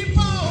I keep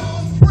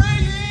on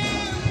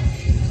praying,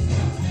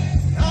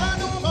 I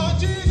know my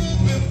Jesus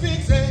will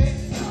fix it.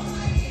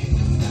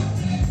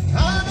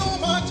 I know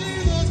my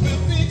Jesus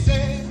will fix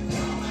it.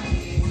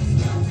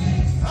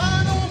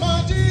 I know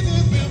my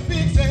Jesus will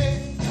fix it.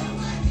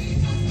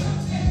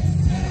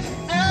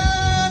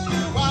 After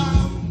a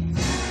while,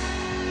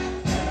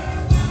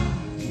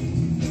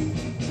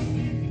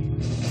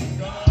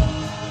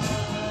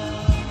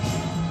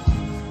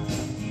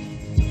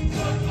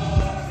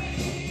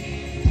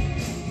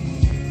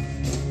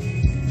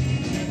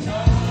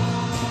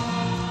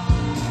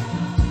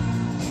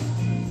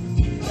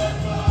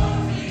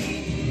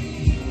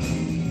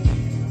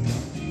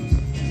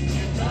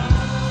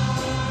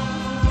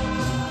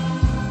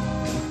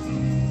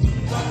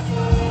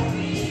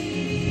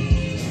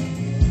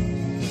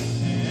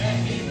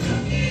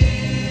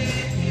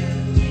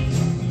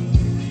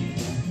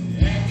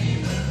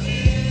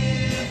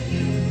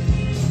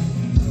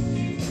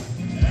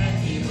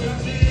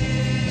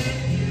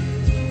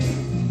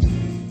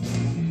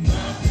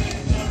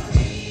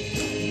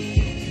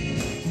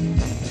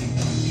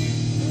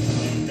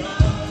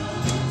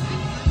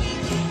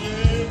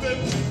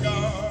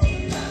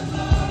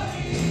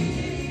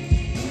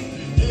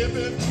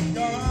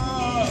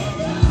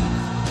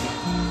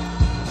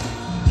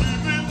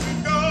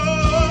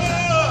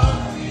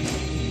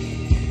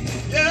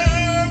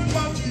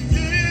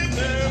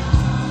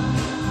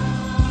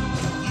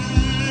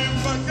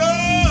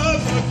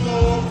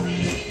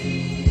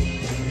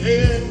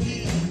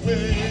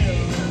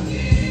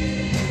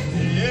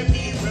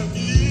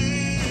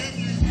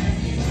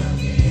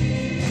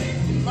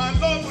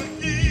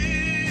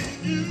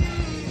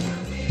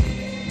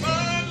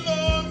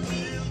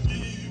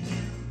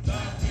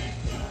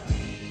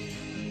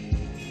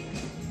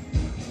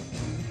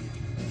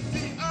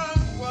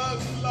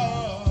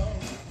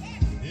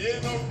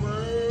 in a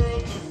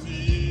world of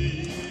fear.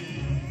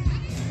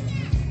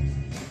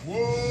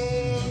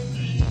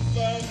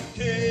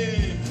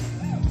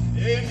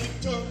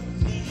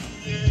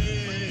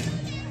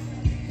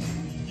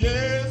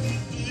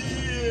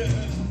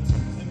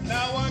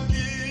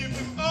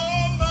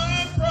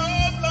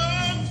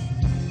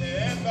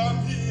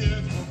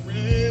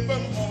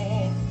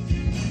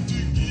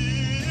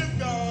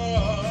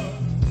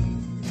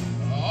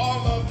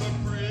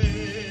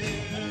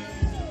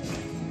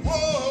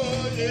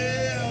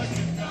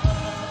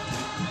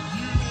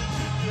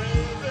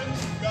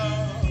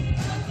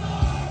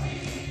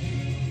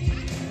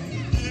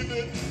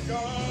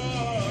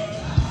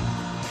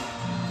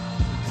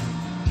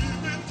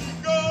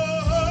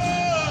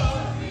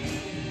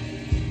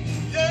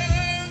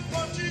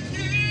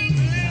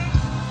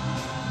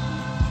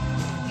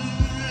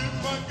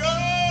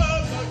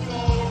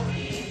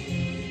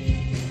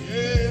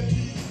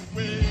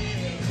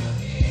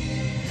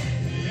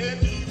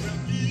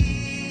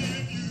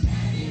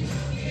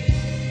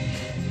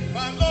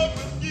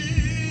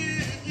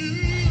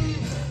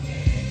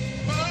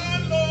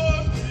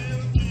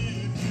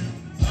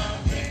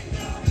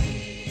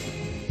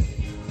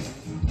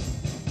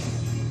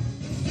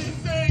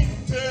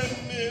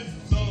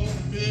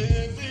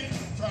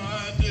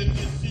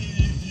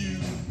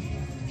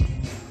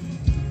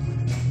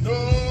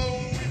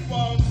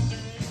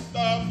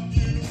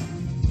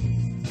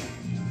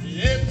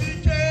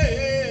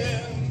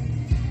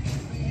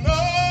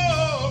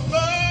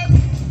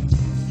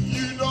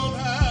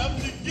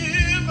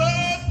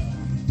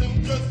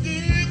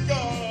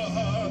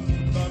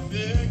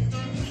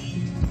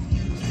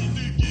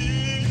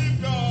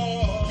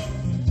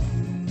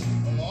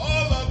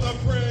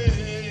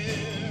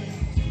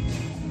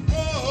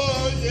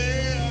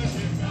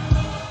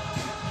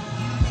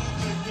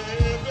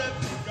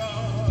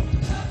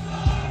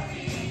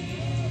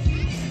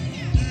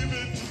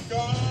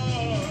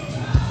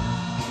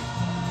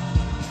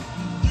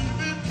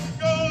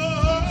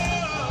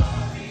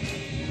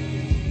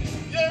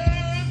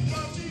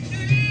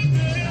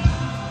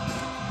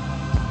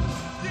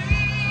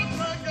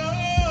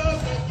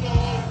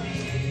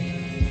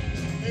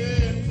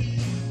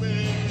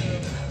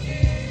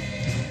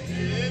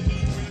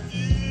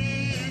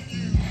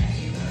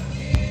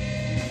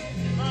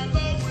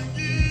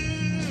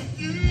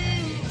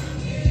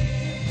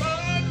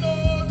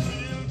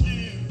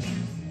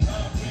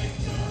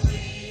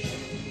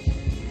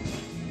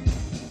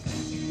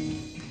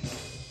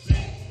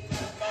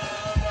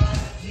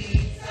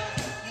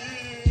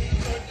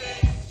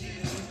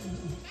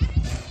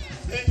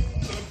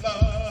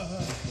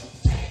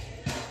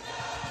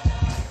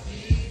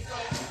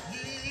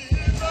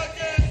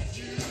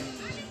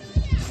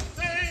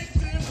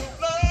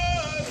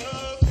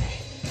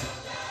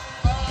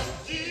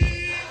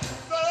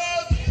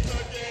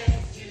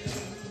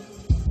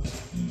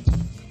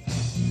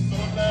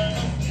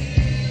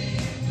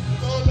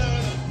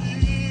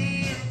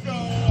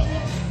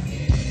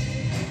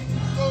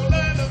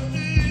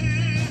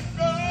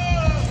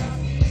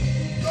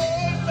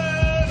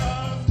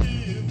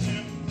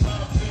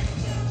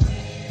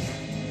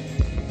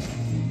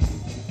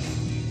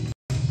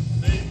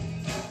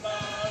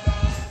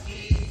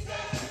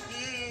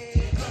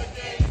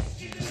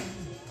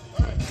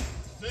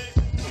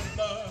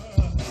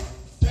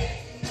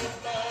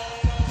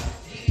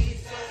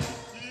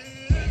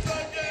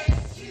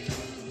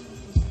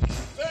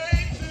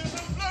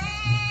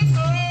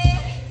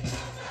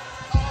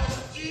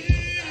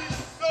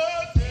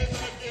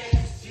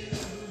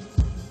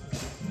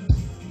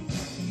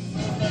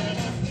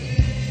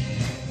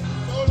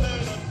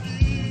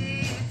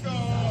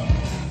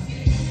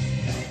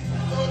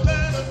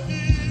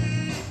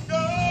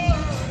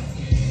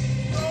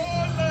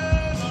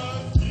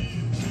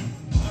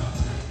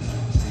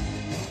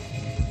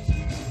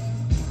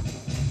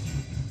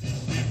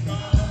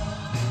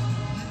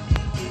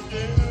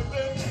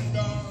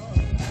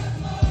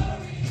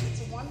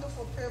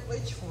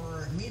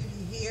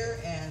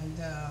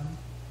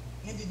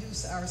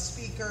 our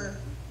speaker,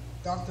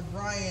 Dr.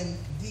 Brian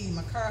D.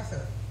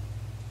 MacArthur.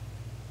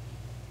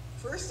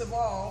 First of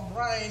all,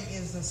 Brian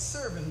is a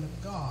servant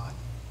of God.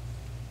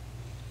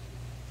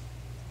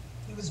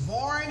 He was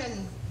born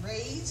and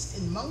raised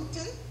in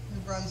Moncton, New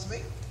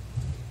Brunswick,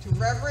 to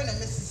Reverend and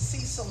Mrs.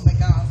 Cecil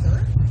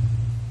MacArthur.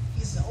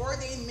 He's an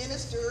ordained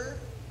minister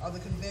of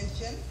the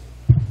convention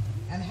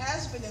and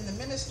has been in the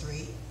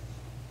ministry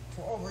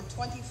for over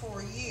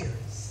 24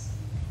 years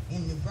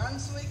in New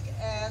Brunswick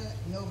and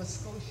Nova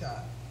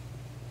Scotia,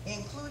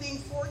 including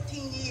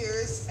 14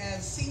 years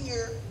as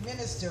senior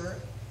minister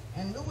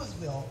in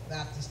Louisville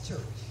Baptist Church,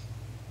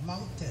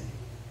 Moncton.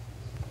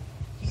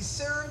 He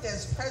served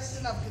as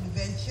president of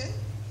convention,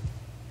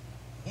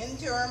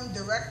 interim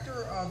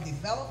director of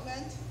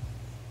development,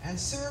 and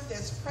served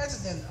as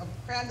president of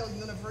Crandall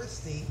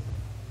University,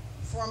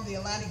 formed the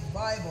Atlantic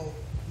Bible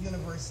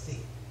University.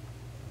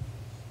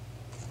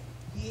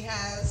 He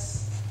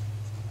has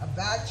a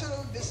Bachelor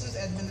of Business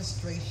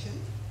Administration,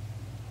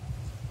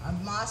 a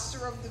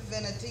Master of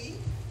Divinity,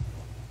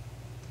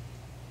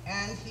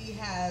 and he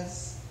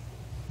has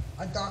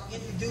a doctor.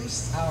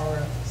 Introduce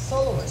our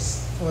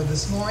soloist for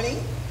this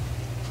morning,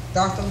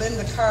 Dr.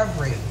 Linda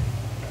Carvery.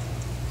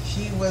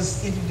 She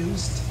was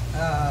introduced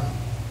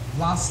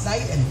last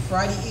night and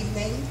Friday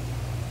evening.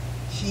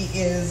 She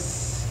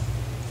has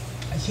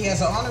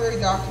an honorary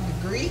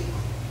doctorate degree,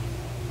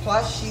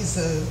 plus she's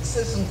a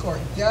citizen court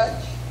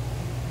judge.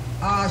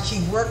 She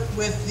worked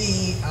with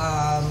the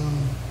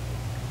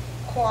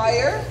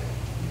choir,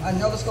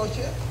 Nova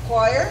Scotia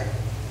choir,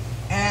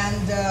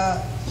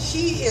 and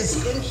she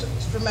is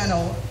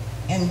instrumental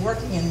in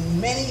working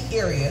in many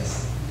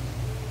areas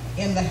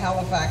in the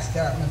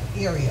Halifax-Dartmouth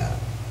area.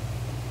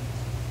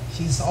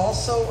 She's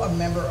also a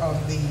member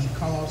of the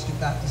Commonwealth Street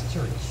Baptist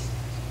Church.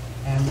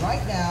 And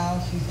right now,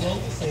 she's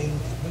going to sing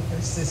with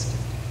her sister.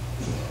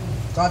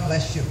 God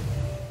bless you.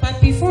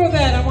 But before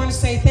that, I want to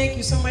say thank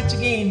you so much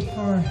again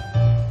for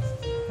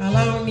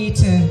allowing me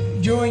to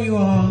join you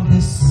all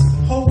this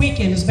whole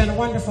weekend. It's been a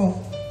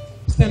wonderful,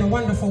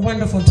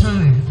 wonderful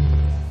time.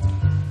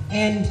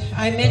 And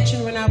I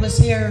mentioned when I was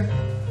here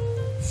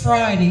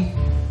Friday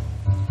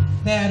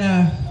that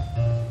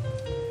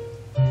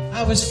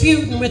I was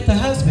feuding with the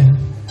husband.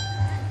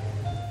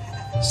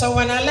 So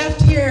when I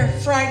left here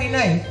Friday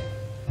night,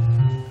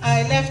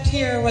 I left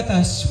here with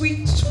a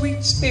sweet,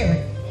 sweet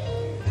spirit.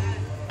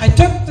 I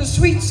took the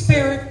sweet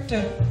spirit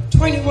to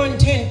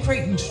 2110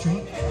 Creighton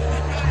Street.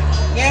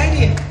 Yeah, I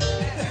did.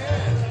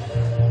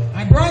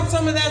 I brought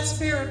some of that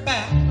spirit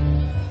back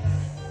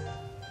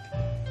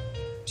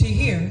to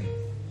here,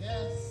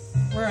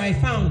 where I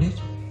found it.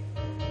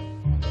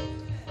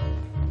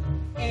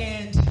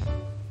 And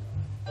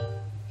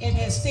it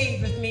has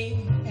stayed with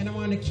me, and I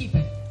want to keep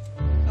it.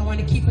 I want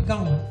to keep it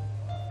going.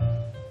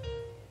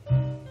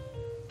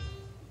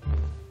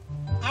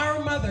 Our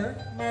mother,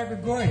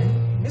 Margaret Gordon,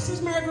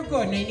 Mrs. Margaret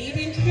Gordon, I need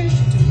to introduce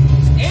you to you.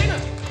 Stand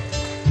up.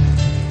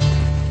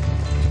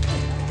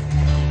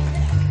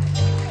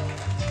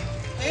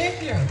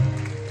 Thank you.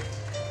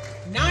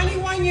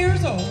 91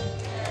 years old.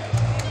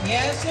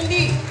 Yes,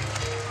 indeed.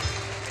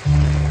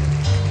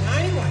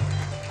 91.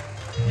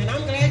 And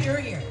I'm glad you're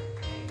here.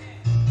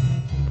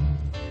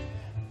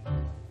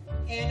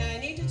 And I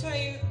need to tell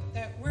you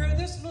that where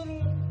this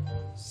little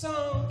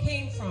song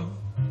came from,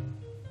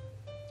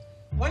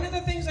 one of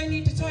the things I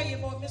need to tell you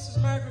about Mrs.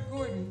 Margaret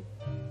Gordon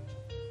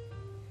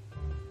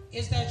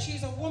is that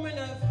she's a woman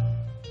of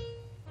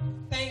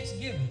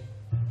thanksgiving.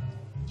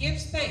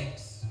 Gives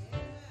thanks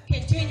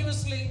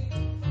continuously,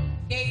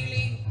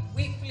 daily,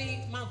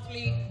 weekly,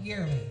 monthly,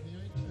 yearly.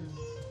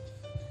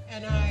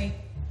 And I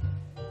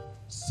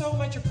so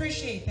much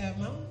appreciate that,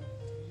 Mom.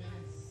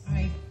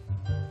 I'm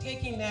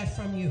taking that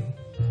from you.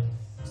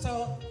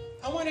 So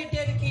I want to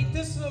dedicate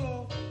this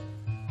little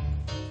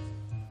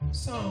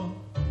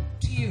song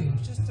to you.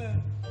 Just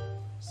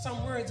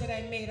some words that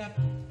I made up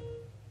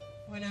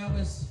when I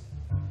was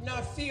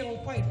not feeling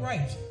quite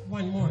right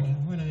one morning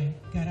when I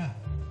got up.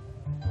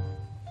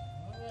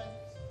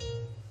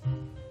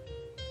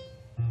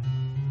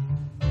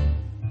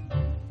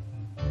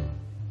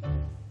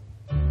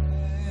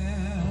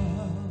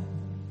 Well,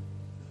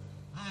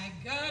 I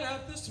got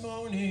up this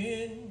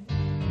morning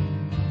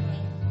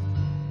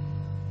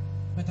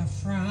with a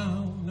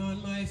frown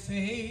on my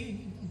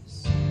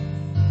face,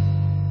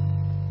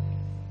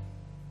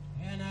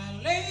 and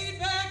I laid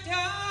back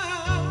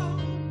down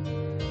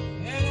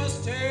and I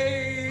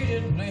stayed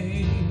in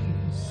place.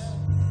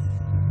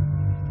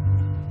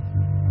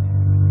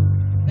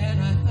 Then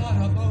I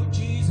thought about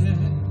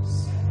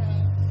Jesus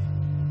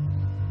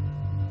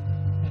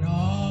and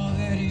all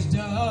that he's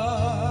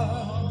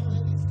done.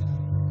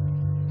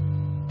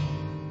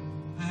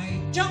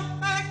 I jumped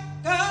back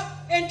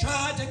up and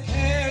tried to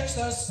catch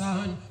the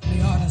sun.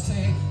 We ought to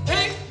say,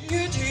 thank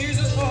you,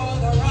 Jesus, for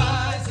the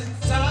rising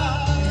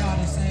sun. We ought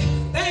to say,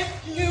 thank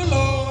you,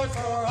 Lord,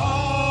 for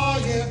all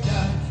you've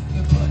done.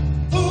 You put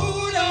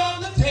food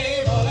on the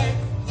table and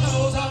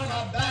clothes on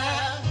our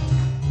back.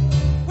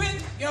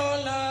 With your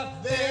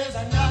love, there's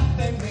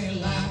nothing we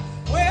lack.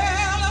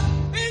 Well,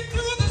 I've been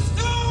through the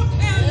storm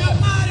and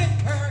the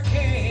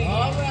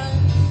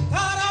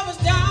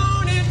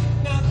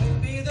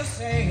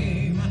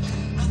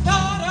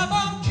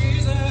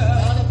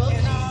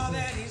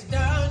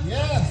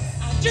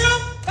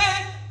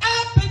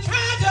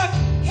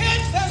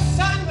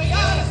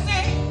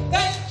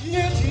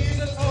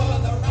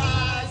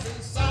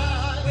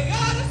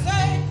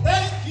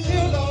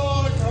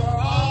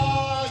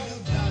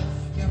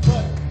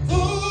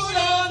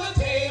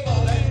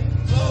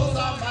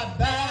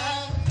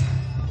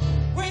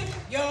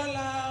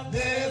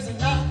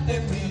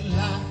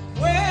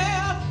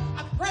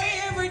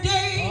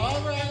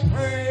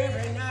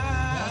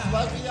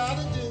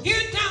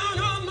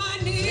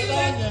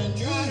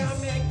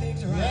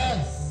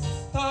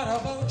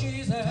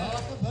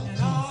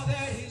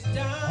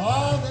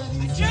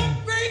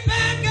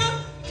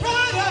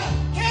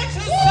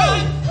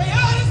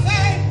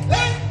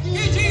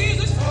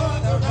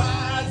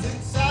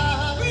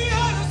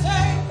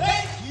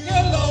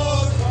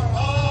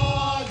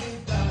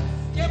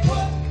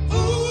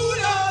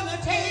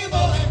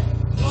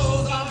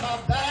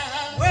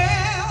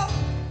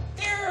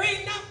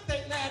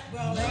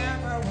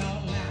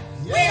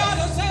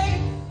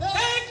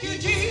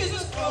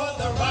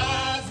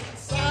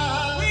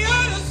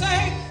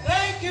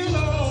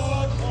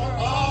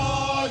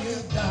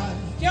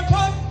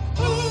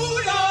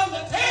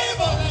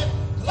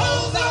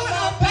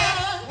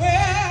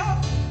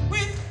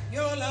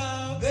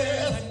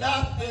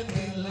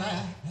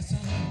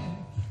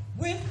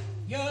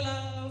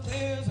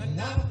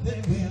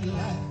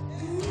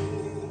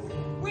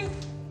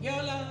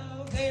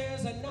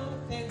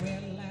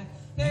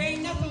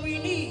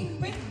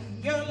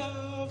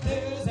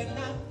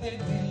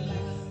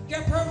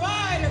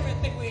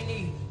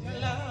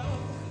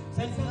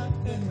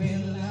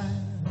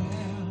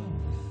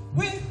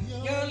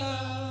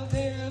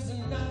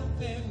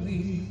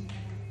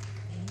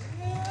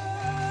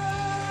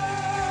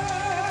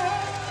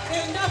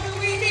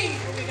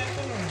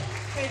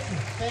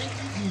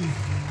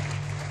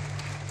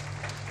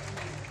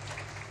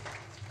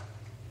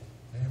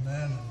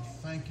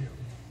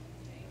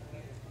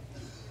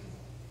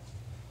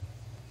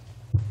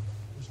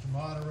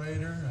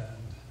moderator and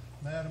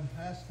Madam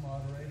Past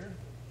Moderator,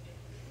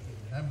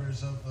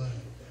 members of the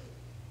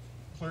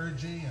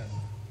clergy and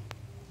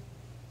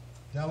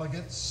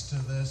delegates to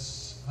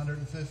this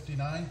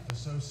 159th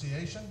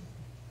association,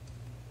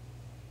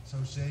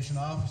 association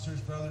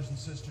officers, brothers and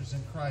sisters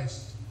in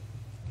Christ.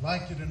 I'd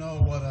like you to know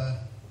what a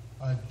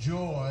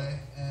joy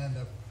and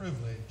a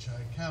privilege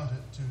I count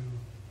it to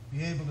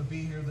be able to be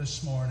here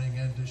this morning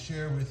and to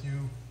share with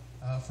you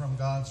from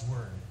God's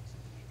Word.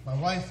 My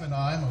wife and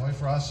I, my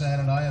wife Roxanne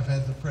and I, have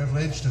had the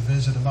privilege to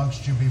visit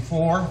amongst you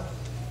before.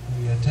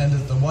 We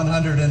attended the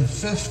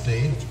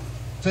 150th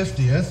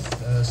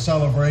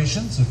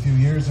celebrations a few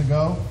years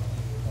ago,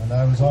 and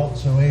I was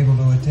also able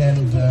to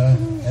attend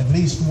at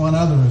least one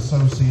other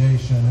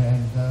association,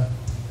 and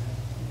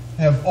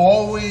have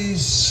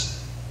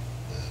always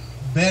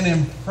been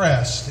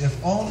impressed,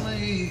 if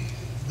only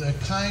the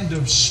kind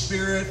of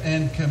spirit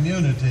and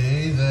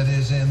community that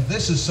is in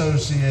this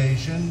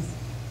association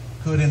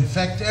could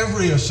infect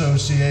every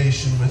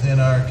association within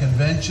our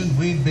convention,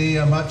 we'd be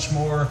a much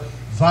more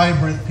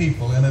vibrant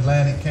people in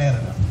Atlantic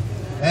Canada.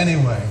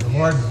 Anyway, the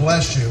Lord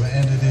bless you,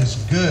 and it is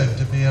good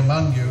to be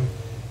among you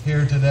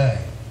here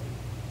today.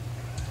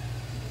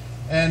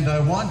 And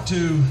I want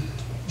to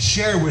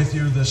share with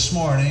you this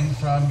morning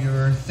from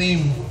your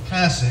theme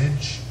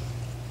passage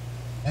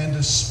and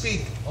to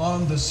speak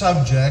on the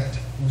subject,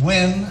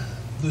 when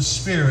the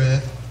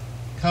Spirit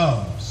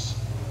comes.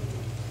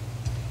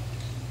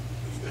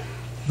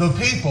 The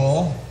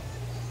people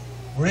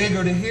were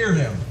eager to hear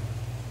him.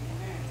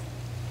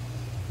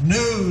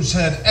 News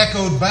had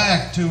echoed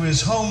back to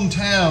his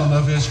hometown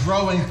of his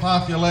growing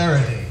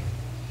popularity.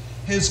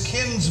 His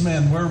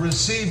kinsmen were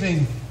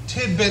receiving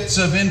tidbits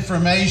of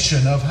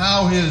information of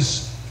how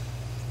his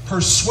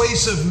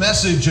persuasive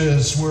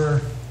messages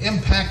were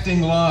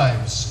impacting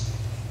lives.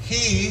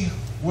 He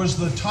was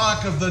the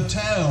talk of the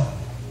town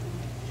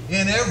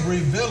in every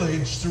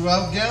village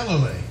throughout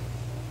Galilee.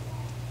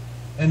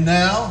 And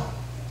now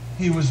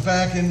he was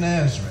back in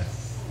Nazareth.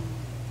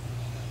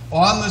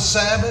 On the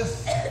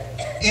Sabbath,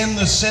 in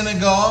the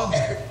synagogue,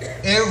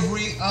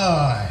 every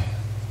eye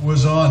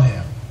was on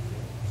him.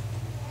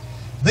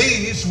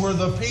 These were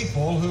the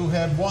people who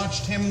had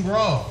watched him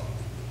grow.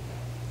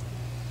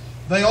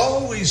 They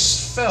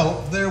always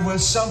felt there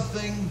was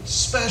something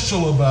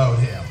special about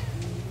him.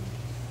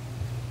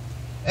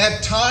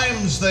 At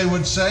times, they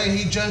would say,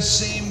 he just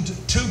seemed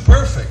too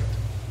perfect.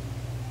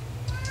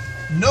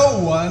 No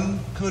one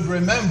could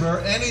remember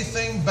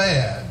anything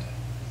bad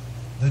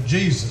that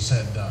Jesus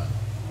had done.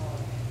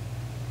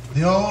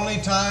 The only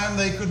time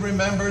they could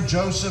remember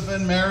Joseph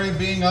and Mary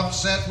being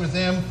upset with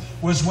him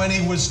was when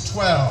he was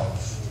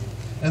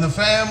 12, and the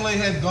family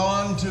had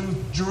gone to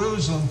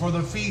Jerusalem for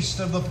the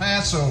feast of the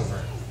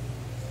Passover.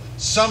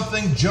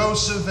 Something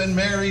Joseph and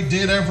Mary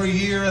did every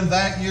year, and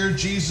that year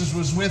Jesus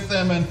was with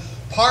them, and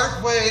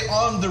partway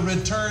on the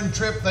return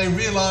trip they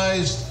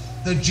realized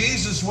that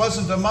Jesus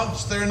wasn't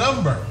amongst their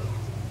number.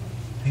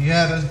 He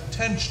had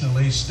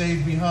intentionally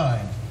stayed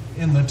behind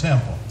in the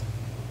temple.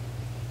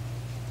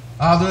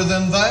 Other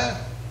than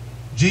that,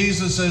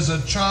 Jesus as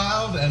a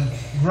child and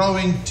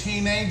growing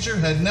teenager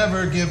had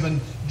never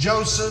given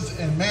Joseph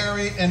and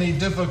Mary any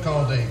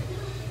difficulty.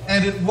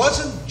 And it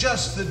wasn't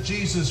just that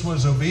Jesus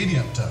was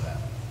obedient to them.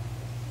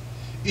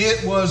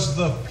 It was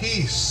the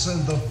peace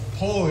and the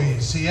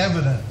poise he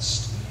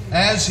evidenced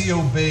as he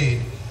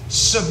obeyed,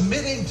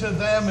 submitting to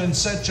them in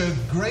such a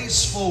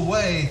graceful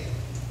way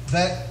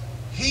that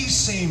he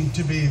seemed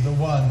to be the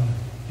one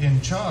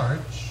in charge.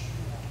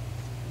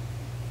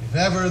 If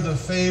ever the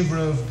favor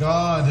of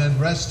God had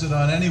rested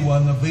on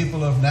anyone, the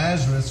people of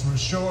Nazareth were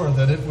sure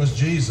that it was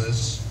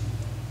Jesus.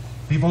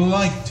 People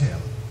liked him,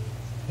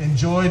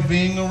 enjoyed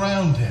being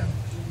around him.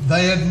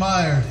 They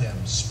admired him,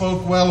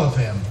 spoke well of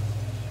him,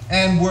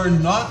 and were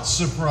not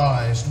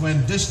surprised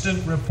when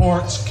distant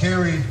reports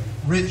carried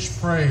rich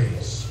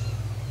praise.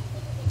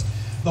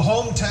 The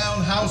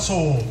hometown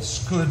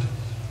households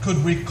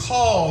could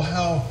recall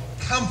how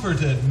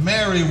comforted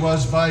Mary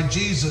was by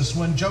Jesus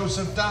when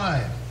Joseph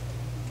died.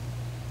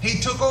 He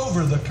took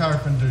over the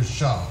carpenter's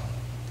shop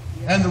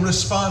and the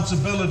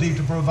responsibility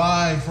to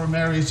provide for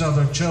Mary's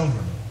other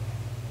children.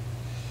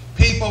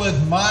 People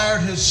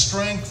admired his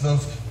strength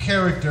of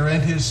character,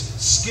 and his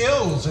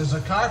skills as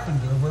a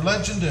carpenter were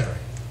legendary.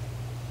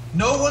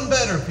 No one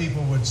better,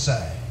 people would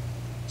say.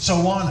 So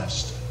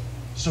honest,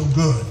 so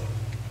good.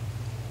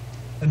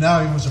 And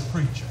now he was a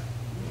preacher.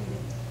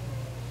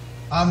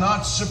 I'm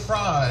not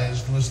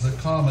surprised, was the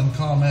common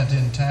comment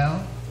in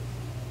town.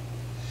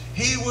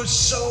 He was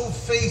so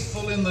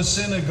faithful in the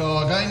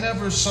synagogue. I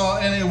never saw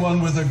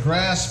anyone with a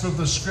grasp of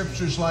the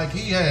scriptures like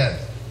he had,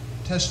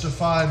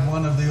 testified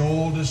one of the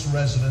oldest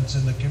residents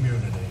in the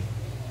community.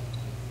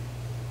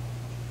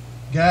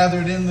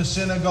 Gathered in the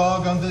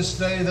synagogue on this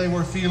day, they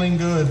were feeling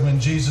good when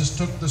Jesus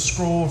took the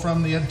scroll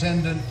from the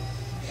attendant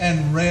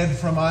and read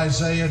from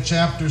Isaiah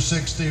chapter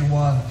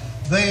 61.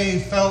 They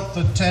felt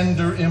the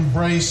tender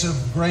embrace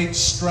of great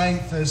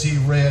strength as he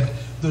read,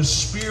 "The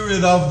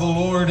Spirit of the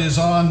Lord is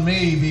on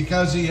me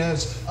because he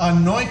has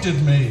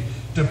anointed me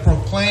to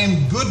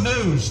proclaim good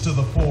news to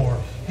the poor.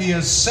 He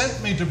has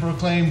sent me to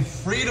proclaim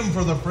freedom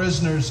for the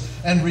prisoners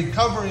and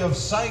recovery of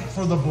sight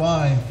for the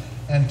blind,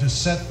 and to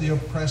set the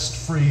oppressed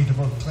free, to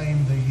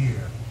proclaim the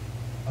year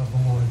of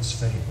the Lord's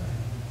favor.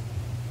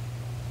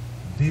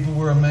 People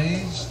were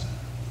amazed,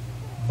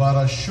 but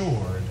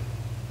assured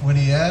when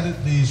he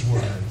added these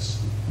words,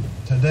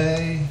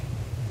 "Today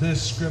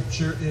this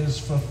scripture is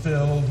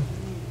fulfilled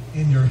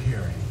in your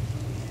hearing."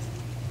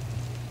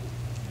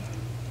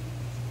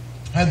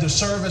 Had the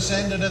service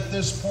ended at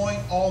this point,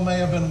 all may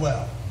have been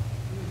well.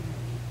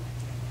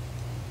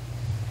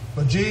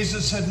 But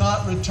Jesus had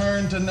not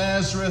returned to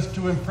Nazareth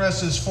to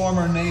impress his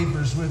former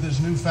neighbors with his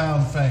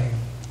newfound fame.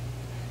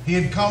 He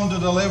had come to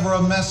deliver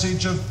a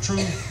message of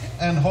truth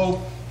and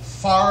hope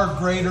far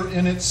greater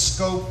in its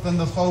scope than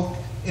the folk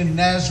in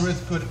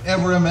Nazareth could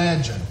ever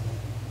imagine.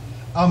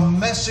 A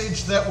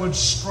message that would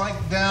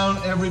strike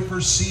down every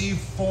perceived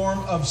form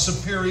of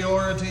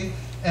superiority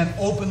and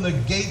open the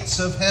gates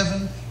of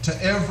heaven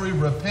to every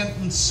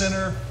repentant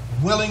sinner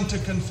willing to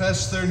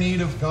confess their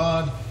need of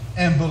God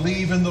and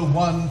believe in the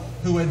one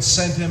who had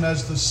sent him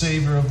as the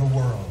Savior of the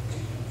world.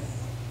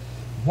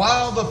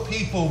 While the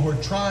people were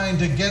trying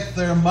to get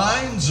their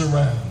minds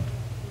around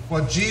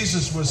what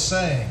Jesus was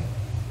saying,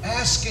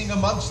 asking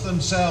amongst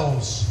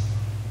themselves,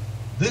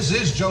 "This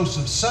is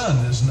Joseph's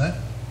son, isn't it?"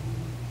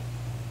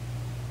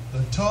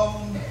 the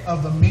tone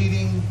of the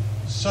meeting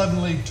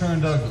suddenly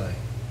turned ugly.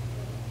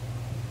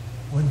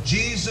 When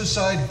Jesus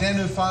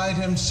identified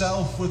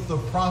himself with the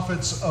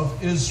prophets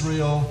of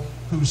Israel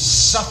who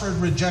suffered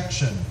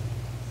rejection,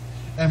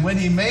 and when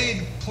he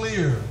made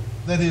clear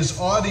that his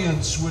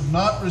audience would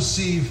not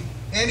receive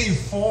any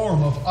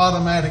form of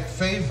automatic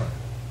favor,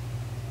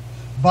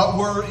 but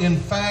were in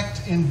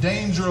fact in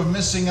danger of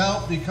missing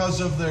out because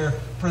of their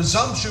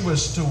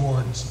presumptuous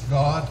towards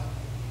God,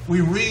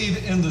 we read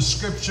in the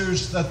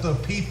scriptures that the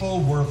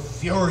people were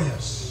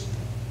furious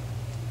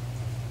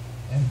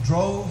and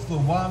drove the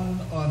one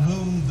on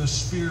whom the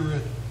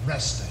Spirit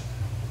rested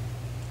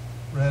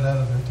right out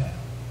of their town.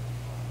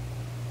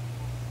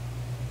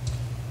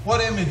 What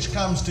image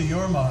comes to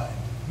your mind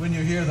when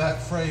you hear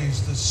that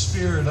phrase, "The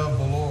Spirit of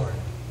the Lord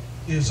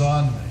is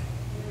on me"?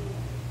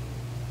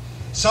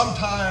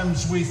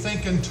 Sometimes we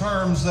think in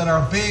terms that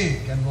are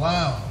big and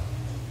loud.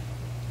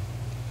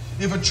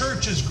 If a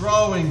church is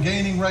growing,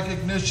 gaining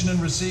recognition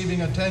and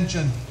receiving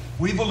attention,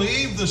 we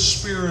believe the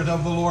Spirit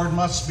of the Lord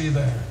must be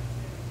there.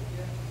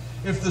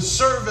 If the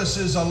service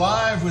is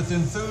alive with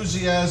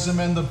enthusiasm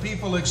and the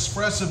people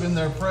expressive in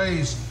their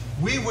praise,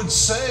 we would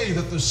say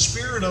that the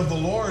Spirit of the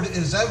Lord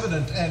is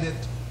evident, and it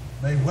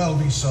may well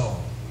be so.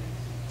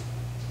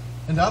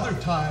 And other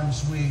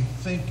times we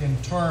think in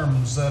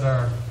terms that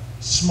are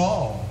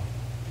small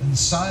and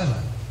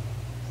silent.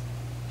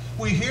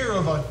 We hear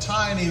of a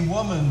tiny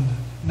woman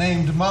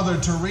named Mother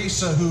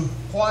Teresa who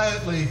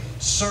quietly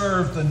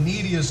served the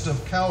neediest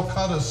of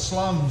Calcutta's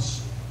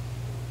slums.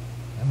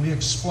 And we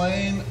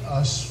explain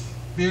a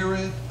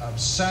spirit of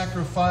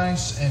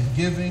sacrifice and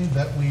giving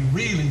that we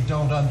really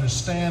don't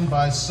understand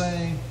by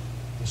saying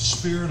the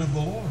Spirit of the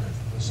Lord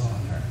was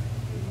on her.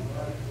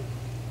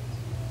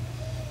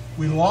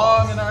 We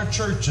long in our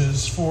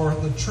churches for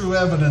the true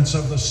evidence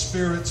of the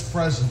Spirit's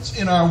presence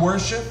in our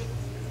worship,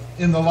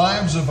 in the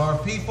lives of our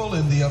people,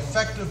 in the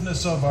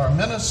effectiveness of our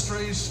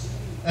ministries,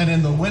 and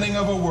in the winning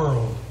of a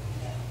world.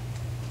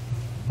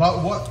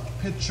 But what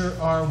picture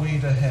are we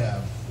to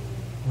have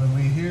when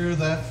we hear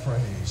that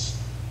phrase,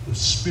 "The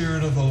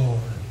Spirit of the Lord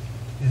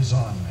is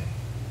on me"?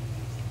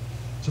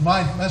 So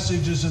my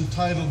message is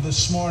entitled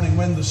this morning,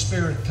 "When the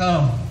Spirit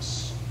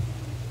Comes."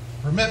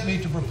 Permit me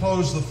to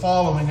propose the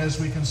following as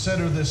we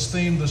consider this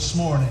theme this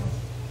morning.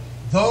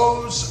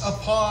 Those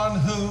upon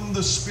whom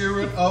the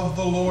Spirit of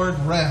the Lord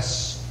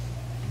rests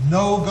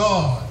know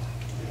God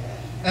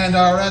and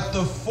are at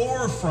the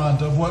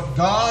forefront of what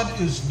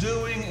God is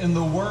doing in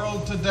the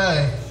world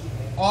today,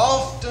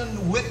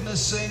 often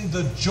witnessing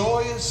the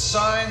joyous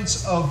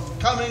signs of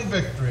coming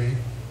victory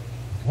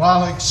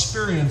while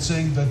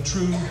experiencing the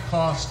true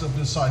cost of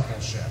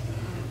discipleship.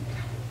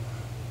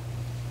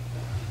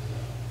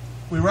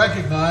 We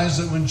recognize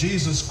that when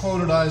Jesus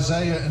quoted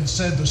Isaiah and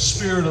said, "The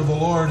Spirit of the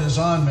Lord is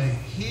on me,"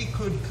 he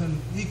could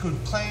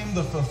claim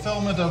the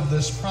fulfillment of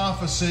this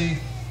prophecy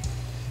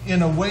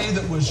in a way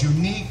that was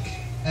unique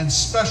and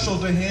special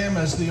to him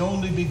as the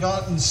only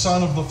begotten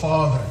Son of the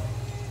Father,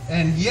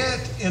 and yet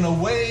in a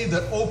way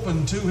that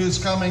opened to his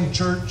coming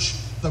church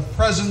the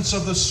presence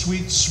of the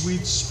sweet,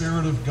 sweet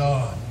Spirit of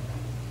God.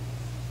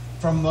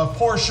 From the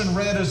portion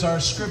read as our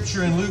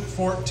scripture in Luke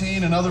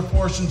 14 and other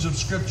portions of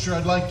scripture,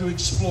 I'd like to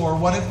explore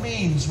what it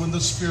means when the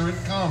Spirit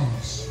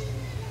comes.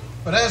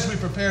 But as we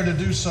prepare to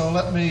do so,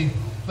 let me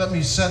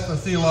set the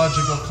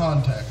theological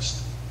context.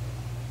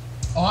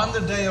 On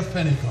the day of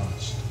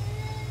Pentecost,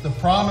 the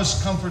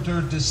promised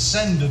Comforter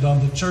descended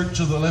on the church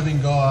of the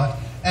living God,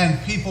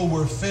 and people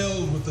were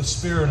filled with the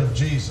Spirit of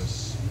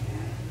Jesus.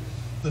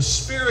 The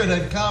Spirit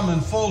had come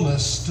in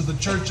fullness to the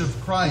church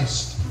of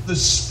Christ. The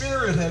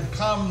Spirit had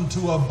come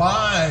to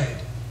abide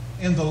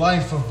in the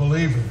life of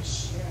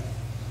believers.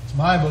 It's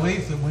my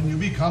belief that when you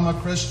become a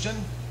Christian,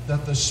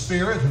 that the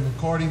Spirit, who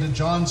according to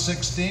John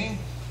 16,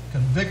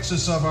 convicts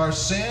us of our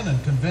sin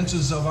and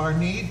convinces us of our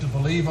need to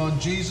believe on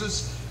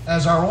Jesus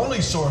as our only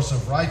source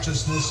of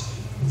righteousness,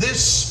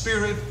 this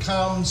Spirit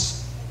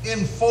comes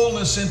in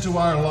fullness into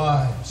our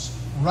lives.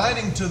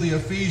 Writing to the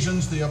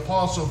Ephesians, the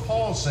Apostle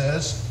Paul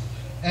says,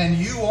 "And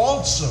you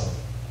also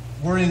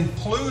were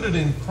included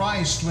in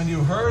Christ when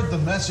you heard the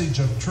message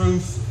of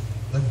truth,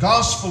 the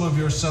gospel of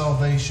your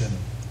salvation.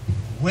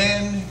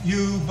 When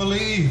you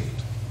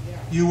believed,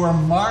 you were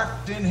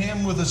marked in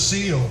him with a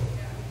seal,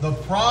 the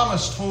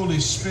promised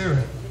Holy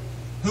Spirit,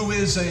 who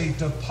is a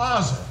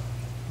deposit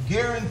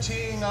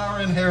guaranteeing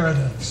our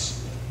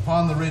inheritance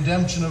upon the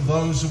redemption of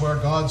those who are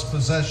God's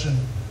possession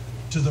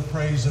to the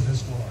praise of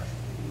his glory."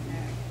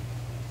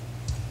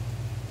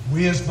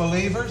 We as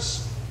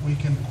believers, we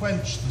can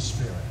quench the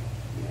Spirit.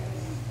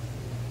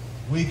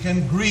 We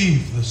can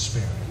grieve the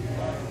Spirit,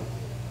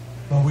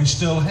 but we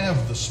still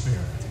have the Spirit.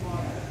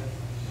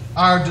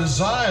 Our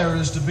desire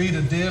is to be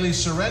to daily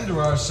surrender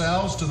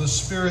ourselves to the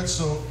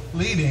Spirit's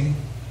leading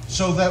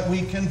so that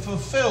we can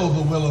fulfill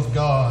the will of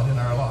God in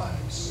our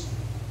lives.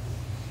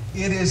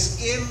 It is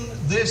in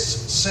this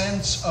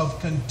sense of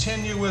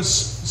continuous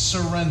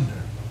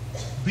surrender,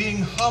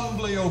 being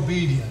humbly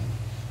obedient,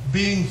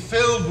 being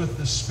filled with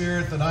the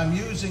Spirit, that I'm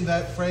using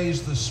that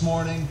phrase this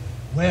morning,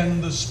 when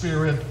the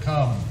Spirit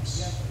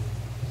comes.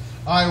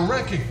 I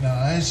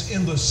recognize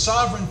in the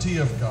sovereignty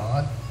of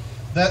God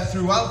that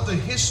throughout the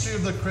history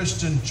of the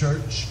Christian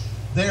church,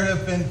 there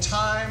have been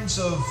times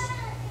of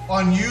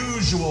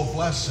unusual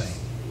blessing,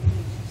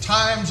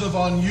 times of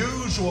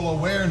unusual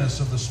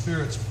awareness of the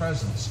Spirit's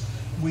presence.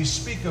 We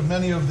speak of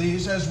many of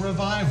these as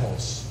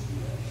revivals.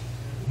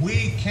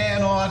 We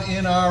cannot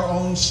in our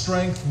own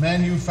strength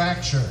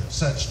manufacture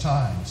such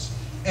times,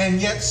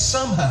 and yet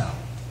somehow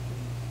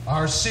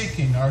our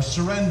seeking, our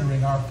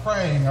surrendering, our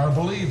praying, our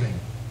believing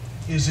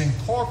is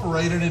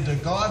incorporated into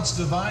God's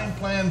divine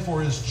plan for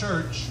his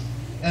church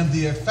and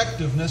the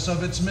effectiveness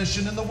of its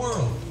mission in the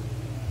world.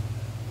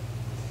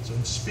 So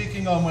in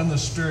speaking on when the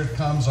Spirit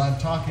comes, I'm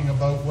talking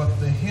about what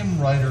the hymn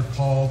writer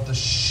called the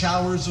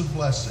showers of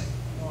blessing,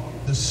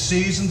 the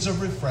seasons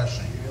of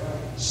refreshing.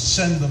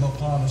 Send them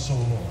upon us, O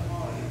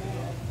Lord.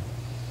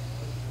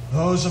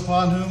 Those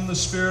upon whom the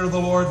Spirit of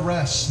the Lord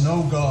rests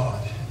know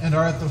God and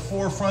are at the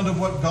forefront of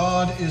what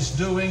God is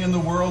doing in the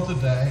world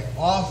today,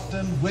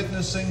 often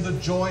witnessing the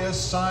joyous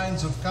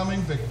signs of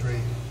coming victory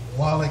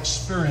while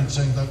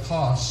experiencing the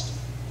cost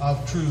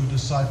of true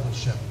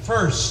discipleship.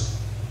 First,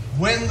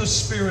 when the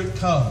Spirit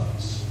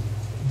comes,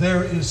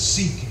 there is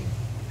seeking.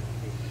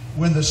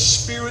 When the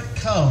Spirit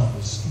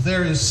comes,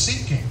 there is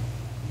seeking.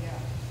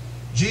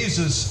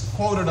 Jesus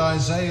quoted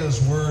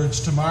Isaiah's words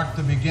to mark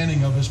the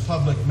beginning of his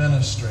public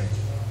ministry.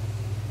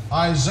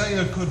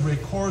 Isaiah could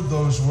record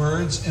those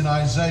words in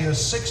Isaiah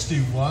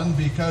 61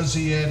 because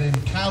he had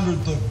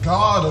encountered the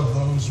God of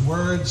those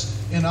words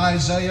in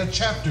Isaiah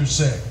chapter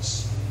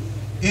 6.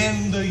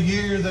 In the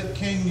year that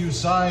King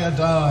Uzziah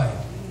died,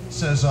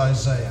 says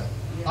Isaiah,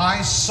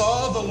 I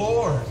saw the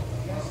Lord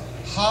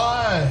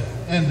high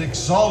and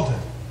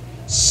exalted,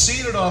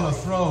 seated on a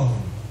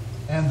throne,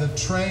 and the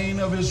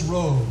train of his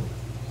robe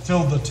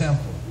filled the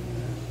temple.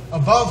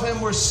 Above him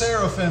were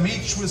seraphim,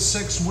 each with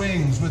 6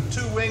 wings. With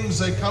 2 wings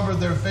they covered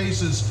their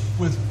faces,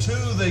 with 2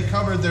 they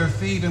covered their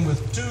feet, and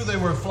with 2 they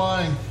were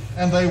flying,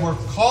 and they were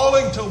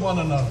calling to one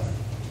another,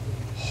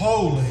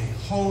 Holy,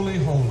 holy,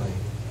 holy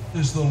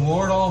is the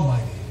Lord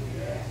Almighty.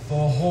 The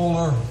whole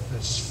earth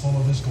is full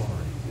of his glory.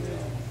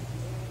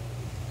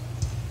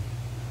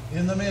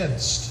 In the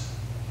midst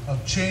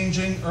of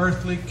changing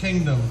earthly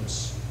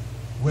kingdoms,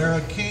 where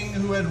a king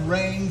who had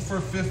reigned for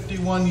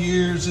 51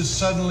 years is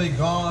suddenly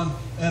gone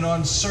and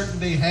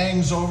uncertainty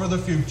hangs over the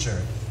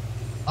future,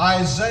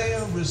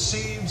 Isaiah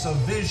receives a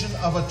vision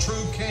of a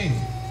true king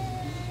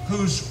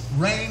whose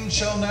reign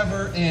shall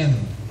never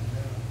end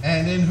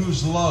and in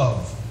whose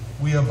love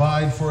we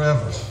abide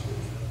forever.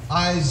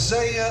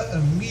 Isaiah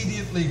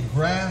immediately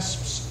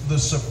grasps the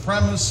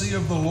supremacy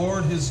of the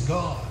Lord his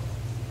God,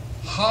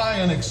 high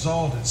and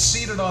exalted,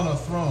 seated on a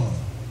throne.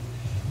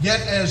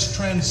 Yet as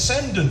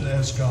transcendent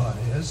as God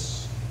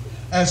is,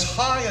 as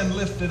high and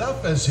lifted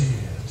up as he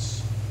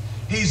is,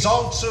 he's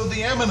also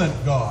the eminent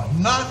God,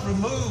 not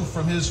removed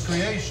from his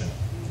creation.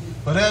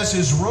 But as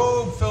his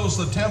robe fills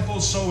the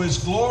temple, so his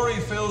glory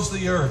fills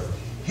the earth.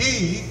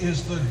 He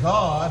is the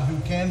God who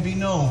can be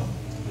known.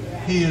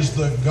 He is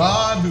the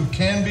God who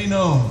can be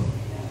known.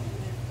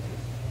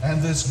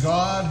 And this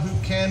God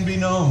who can be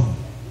known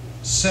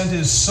sent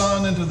his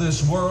Son into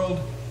this world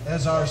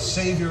as our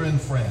Savior and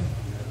friend.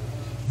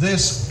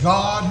 This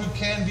God who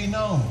can be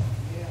known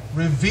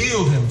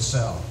revealed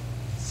himself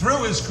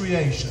through his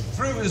creation,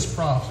 through his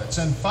prophets,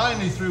 and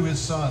finally through his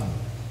Son.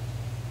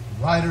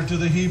 The writer to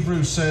the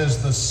Hebrews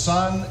says, the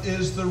Son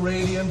is the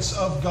radiance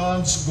of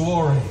God's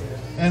glory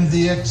and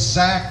the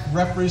exact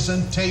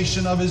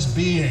representation of his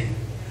being,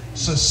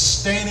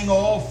 sustaining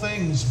all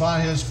things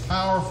by his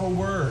powerful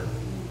word.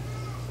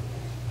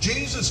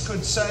 Jesus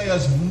could say,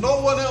 as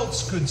no one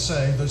else could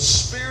say, the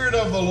Spirit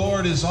of the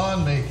Lord is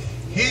on me.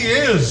 He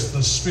is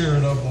the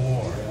Spirit of the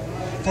Lord.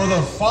 For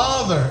the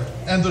Father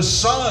and the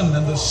Son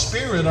and the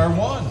Spirit are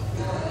one.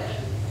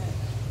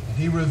 And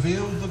he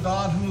revealed the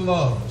God who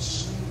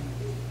loves,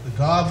 the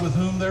God with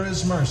whom there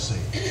is mercy,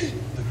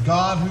 the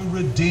God who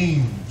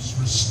redeems,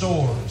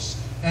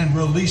 restores, and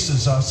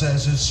releases us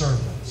as his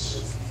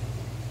servants.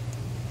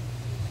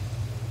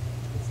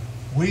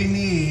 We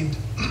need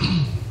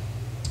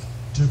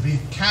to be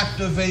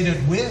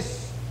captivated with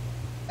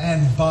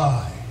and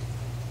by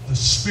the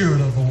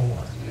Spirit of the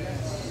Lord.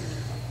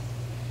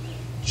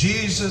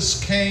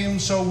 Jesus came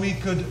so we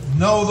could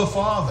know the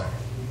Father.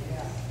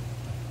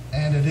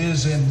 And it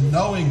is in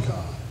knowing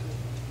God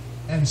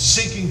and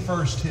seeking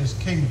first his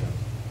kingdom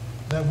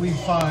that we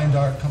find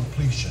our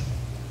completion.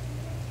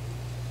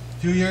 A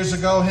few years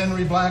ago,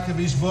 Henry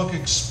Blackaby's book,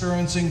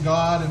 Experiencing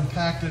God,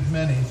 impacted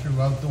many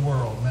throughout the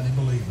world, many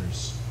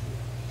believers.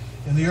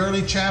 In the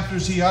early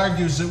chapters, he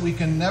argues that we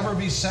can never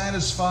be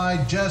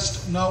satisfied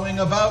just knowing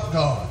about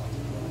God.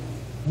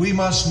 We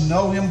must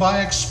know him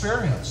by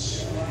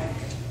experience.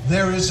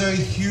 There is a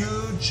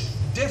huge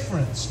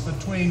difference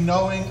between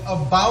knowing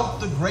about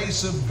the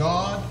grace of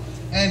God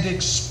and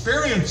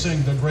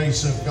experiencing the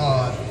grace of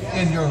God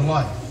in your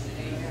life.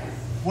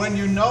 When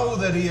you know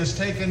that he has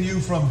taken you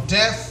from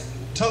death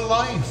to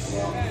life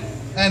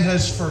and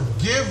has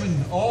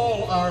forgiven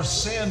all our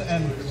sin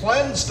and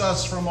cleansed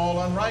us from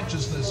all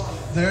unrighteousness,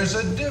 there's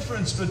a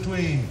difference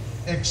between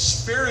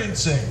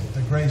experiencing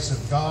the grace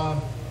of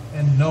God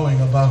and knowing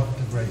about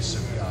the grace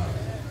of God.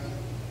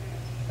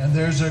 And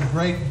there's a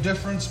great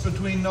difference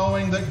between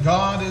knowing that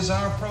God is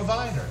our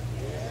provider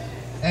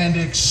and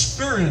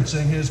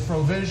experiencing his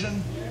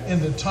provision in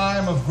the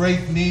time of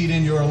great need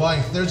in your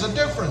life. There's a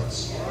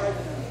difference.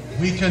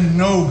 We can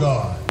know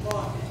God.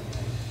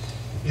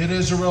 It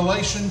is a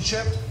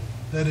relationship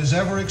that is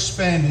ever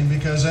expanding,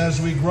 because as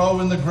we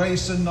grow in the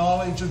grace and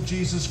knowledge of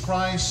Jesus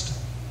Christ,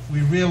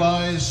 we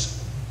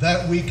realize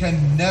that we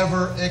can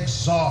never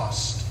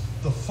exhaust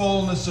the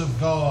fullness of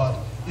God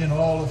in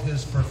all of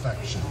his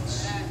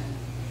perfections.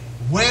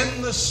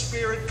 When the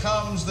Spirit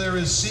comes, there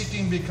is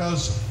seeking,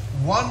 because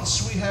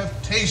once we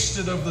have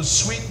tasted of the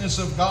sweetness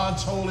of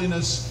God's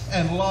holiness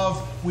and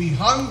love, we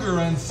hunger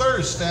and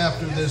thirst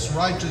after this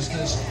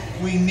righteousness.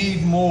 We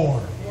need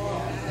more.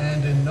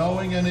 And in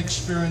knowing and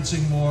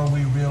experiencing more,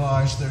 we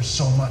realize there's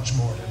so much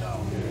more to know.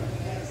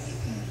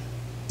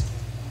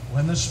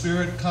 When the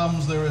Spirit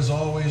comes, there is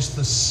always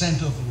the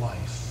scent of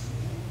life,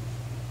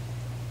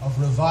 of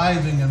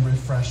reviving and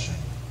refreshing,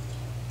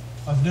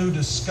 of new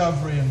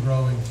discovery and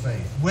growing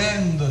faith.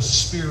 When the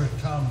Spirit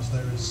comes,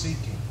 there is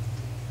seeking.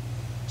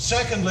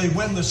 Secondly,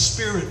 when the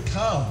Spirit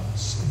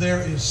comes,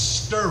 there is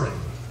stirring.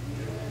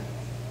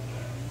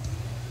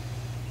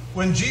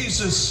 When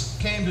Jesus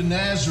came to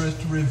Nazareth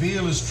to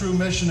reveal his true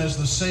mission as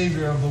the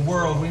Savior of the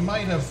world, we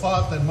might have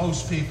thought that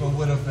most people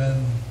would have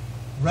been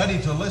ready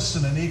to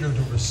listen and eager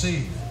to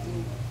receive.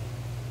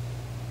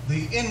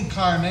 The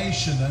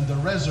incarnation and the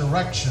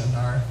resurrection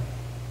are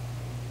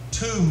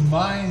two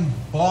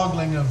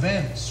mind-boggling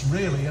events,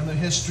 really, in the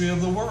history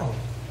of the world.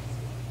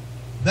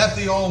 That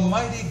the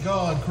Almighty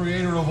God,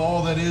 creator of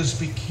all that is,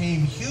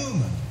 became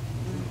human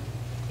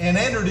and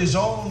entered his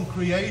own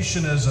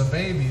creation as a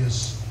baby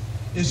is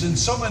in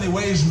so many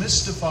ways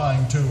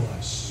mystifying to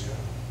us.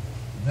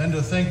 And then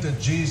to think that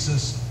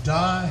Jesus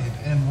died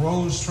and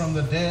rose from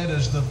the dead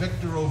as the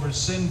victor over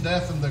sin,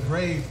 death, and the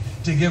grave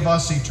to give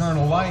us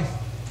eternal life,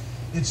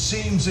 it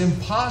seems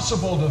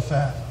impossible to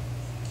fathom.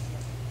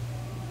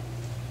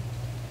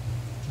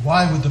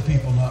 Why would the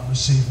people not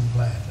receive him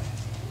gladly?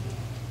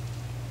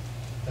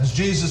 As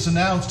Jesus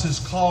announced his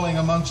calling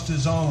amongst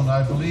his own,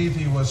 I believe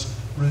he was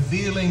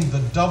revealing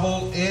the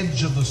double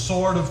edge of the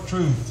sword of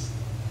truth,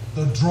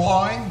 the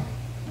drawing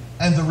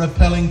and the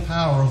repelling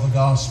power of the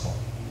gospel.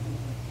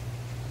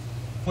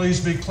 Please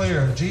be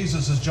clear,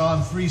 Jesus, as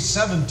John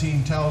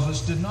 3:17 tells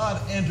us, did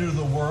not enter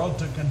the world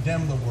to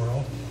condemn the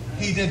world.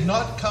 He did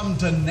not come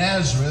to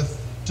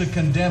Nazareth to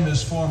condemn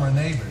his former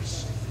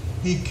neighbors.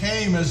 He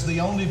came as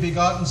the only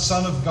begotten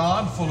Son of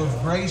God, full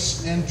of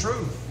grace and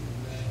truth.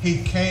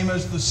 He came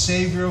as the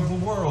Savior of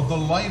the world, the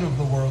light of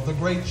the world, the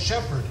great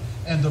shepherd,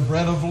 and the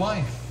bread of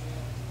life.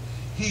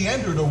 He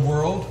entered a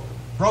world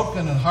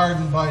broken and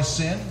hardened by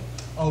sin,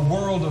 a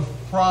world of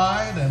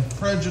pride and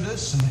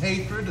prejudice and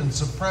hatred and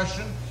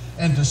suppression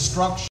and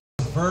destruction,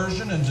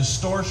 perversion and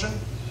distortion,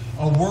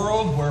 a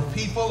world where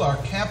people are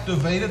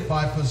captivated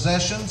by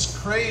possessions,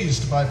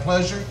 crazed by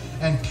pleasure,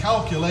 and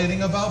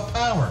calculating about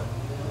power.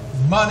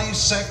 Money,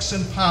 sex,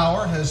 and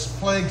power has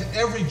plagued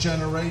every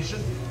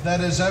generation that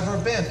has ever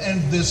been,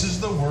 and this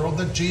is the world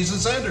that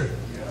Jesus entered.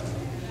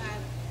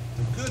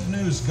 The good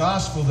news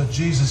gospel that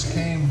Jesus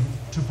came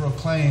to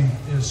proclaim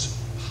is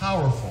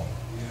powerful.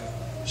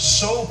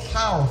 So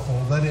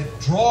powerful that it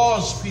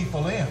draws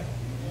people in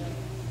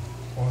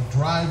or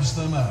drives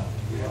them out.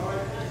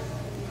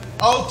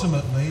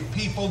 Ultimately,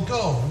 people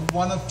go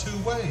one of two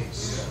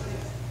ways.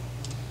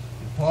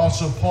 The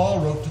Apostle Paul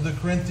wrote to the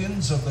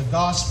Corinthians of the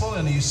gospel,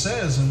 and he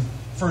says in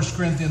 1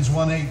 Corinthians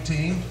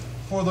 1:18,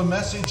 "For the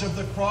message of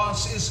the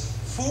cross is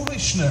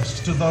foolishness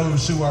to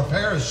those who are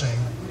perishing,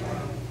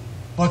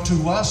 but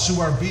to us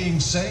who are being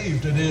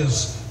saved, it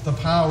is the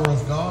power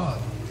of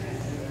God.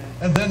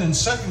 And then in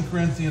 2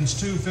 Corinthians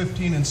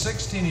 2:15 and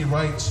 16, he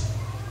writes,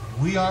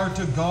 we are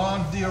to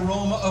God the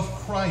aroma of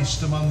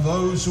Christ among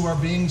those who are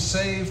being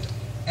saved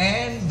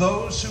and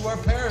those who are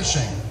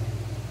perishing.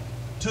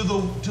 To the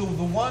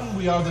one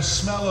we are the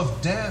smell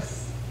of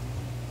death,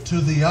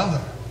 to the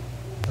other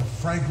the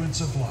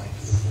fragrance of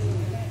life.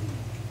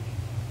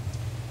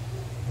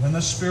 When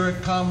the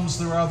Spirit comes,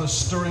 there are the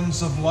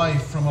stirrings of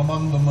life from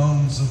among the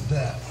moans of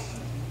death.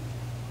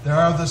 There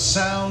are the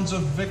sounds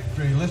of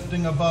victory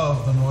lifting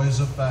above the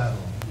noise of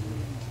battle.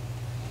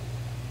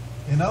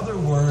 In other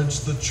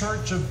words, the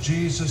Church of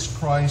Jesus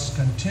Christ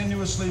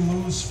continuously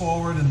moves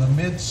forward in the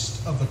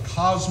midst of the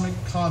cosmic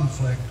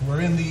conflict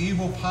wherein the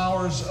evil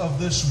powers of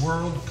this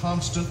world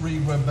constantly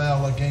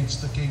rebel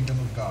against the kingdom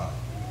of God.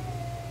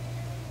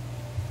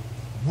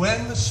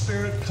 When the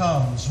Spirit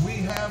comes, we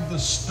have the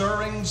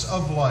stirrings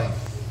of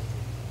life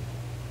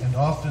and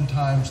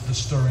oftentimes the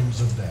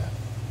stirrings of death.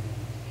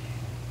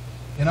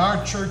 In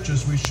our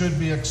churches, we should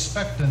be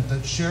expectant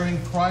that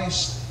sharing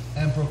Christ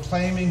and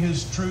proclaiming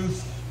His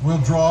truth will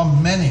draw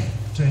many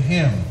to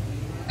Him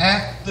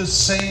at the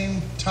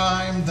same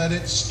time that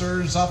it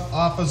stirs up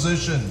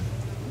opposition.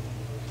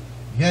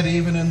 Yet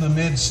even in the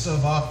midst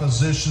of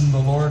opposition, the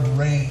Lord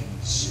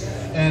reigns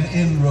and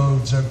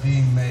inroads are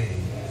being made.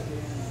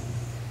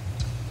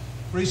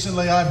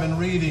 Recently, I've been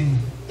reading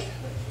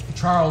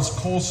Charles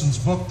Colson's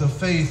book, The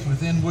Faith,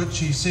 within which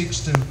he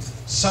seeks to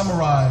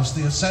summarize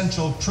the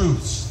essential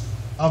truths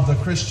of the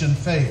Christian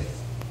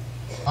faith,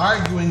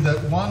 arguing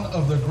that one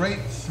of the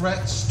great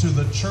threats to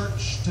the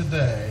church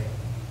today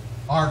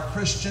are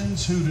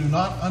Christians who do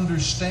not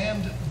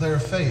understand their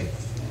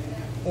faith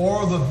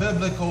or the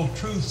biblical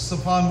truths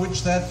upon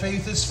which that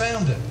faith is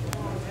founded.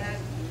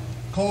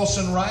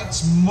 Colson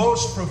writes,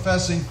 most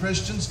professing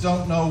Christians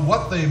don't know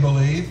what they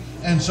believe,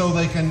 and so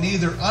they can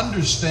neither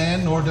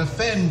understand nor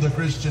defend the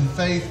Christian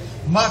faith,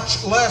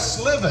 much less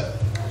live it.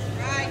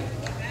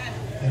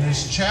 In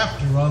his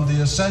chapter on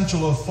the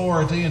essential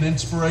authority and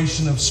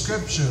inspiration of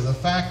Scripture, the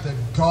fact that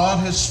God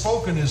has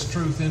spoken His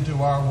truth into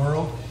our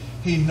world,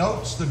 he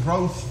notes the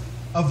growth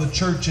of the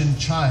church in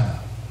China.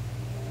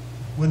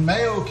 When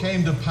Mao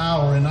came to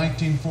power in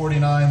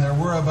 1949, there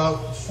were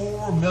about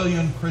 4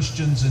 million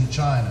Christians in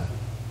China.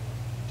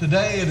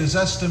 Today it is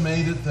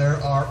estimated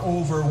there are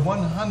over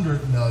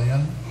 100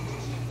 million,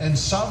 and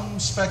some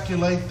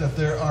speculate that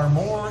there are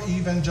more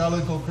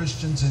evangelical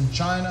Christians in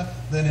China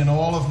than in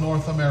all of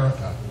North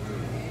America.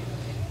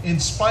 In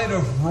spite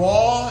of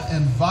raw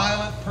and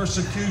violent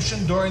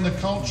persecution during the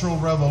Cultural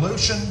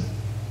Revolution,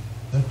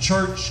 the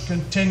church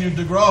continued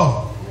to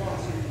grow.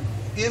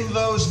 In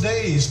those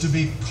days, to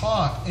be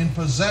caught in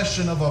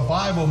possession of a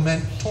Bible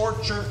meant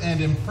torture and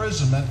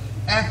imprisonment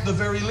at the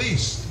very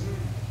least.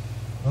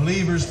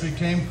 Believers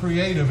became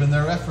creative in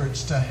their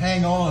efforts to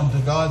hang on to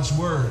God's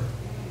Word.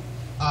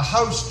 A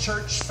house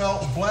church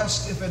felt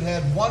blessed if it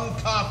had one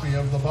copy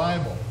of the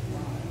Bible.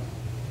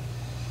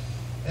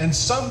 And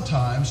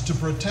sometimes, to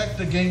protect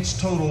against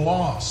total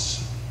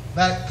loss,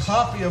 that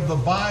copy of the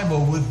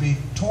Bible would be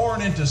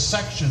torn into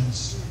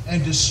sections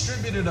and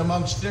distributed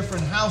amongst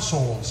different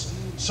households,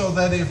 so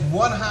that if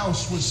one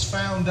house was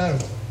found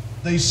out,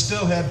 they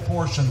still had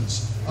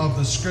portions of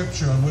the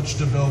Scripture on which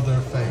to build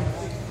their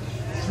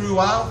faith.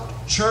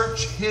 Throughout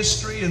church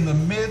history, in the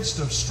midst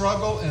of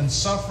struggle and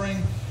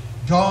suffering,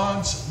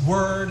 God's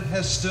Word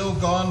has still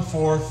gone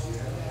forth,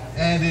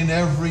 and in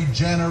every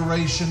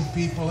generation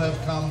people have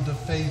come to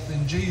faith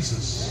in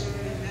Jesus.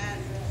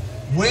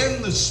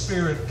 When the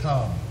Spirit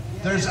comes,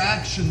 there's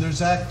action,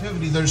 there's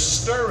activity, there's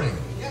stirring.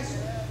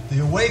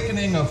 The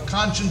awakening of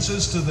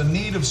consciences to the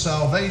need of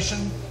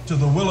salvation, to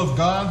the will of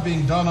God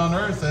being done on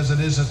earth as it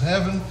is in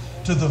heaven,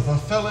 to the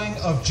fulfilling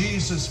of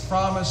Jesus'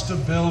 promise to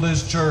build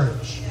His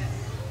church.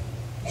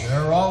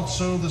 There are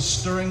also the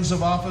stirrings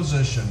of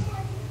opposition,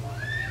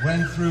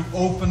 when through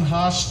open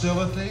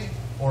hostility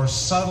or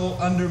subtle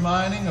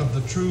undermining of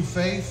the true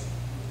faith,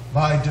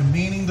 by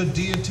demeaning the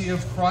deity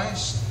of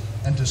Christ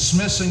and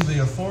dismissing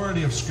the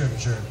authority of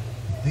Scripture,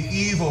 the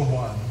evil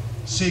one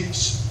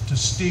seeks to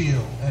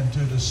steal and to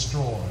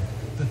destroy.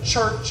 The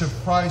church of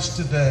Christ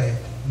today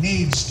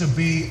needs to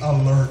be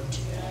alert.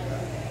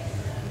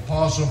 The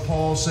Apostle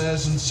Paul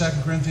says in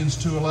 2 Corinthians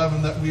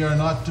 2:11 that we are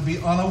not to be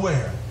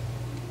unaware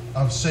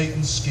of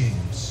Satan's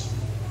schemes.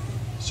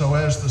 So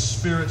as the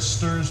Spirit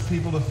stirs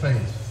people to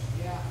faith,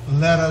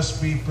 let us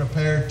be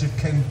prepared to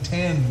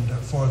contend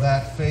for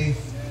that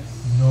faith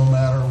no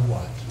matter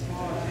what.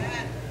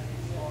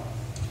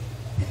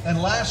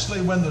 And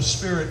lastly, when the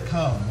Spirit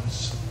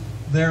comes,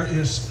 there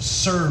is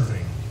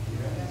serving.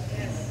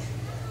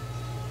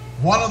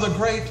 One of the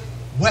great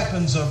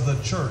weapons of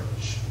the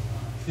church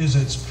is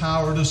its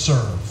power to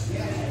serve.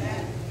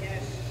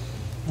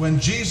 When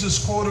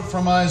Jesus quoted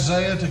from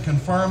Isaiah to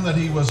confirm that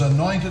He was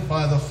anointed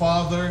by the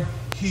Father,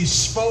 He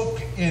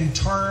spoke in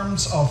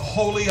terms of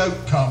holy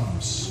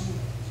outcomes.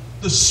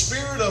 The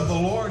Spirit of the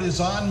Lord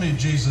is on me,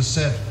 Jesus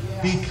said,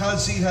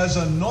 because he has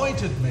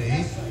anointed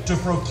me to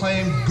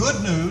proclaim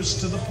good news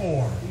to the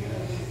poor.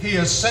 He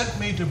has sent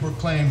me to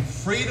proclaim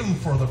freedom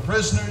for the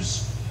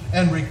prisoners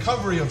and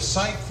recovery of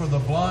sight for the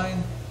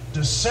blind,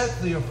 to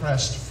set the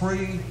oppressed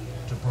free,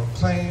 to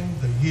proclaim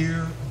the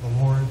year of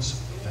the Lord's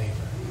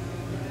favor.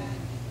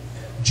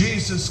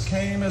 Jesus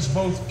came as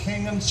both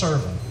king and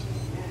servant.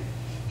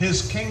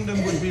 His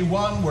kingdom would be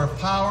one where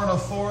power and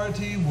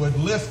authority would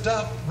lift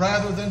up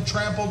rather than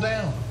trample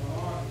down.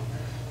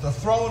 The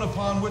throne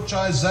upon which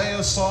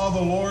Isaiah saw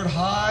the Lord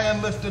high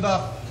and lifted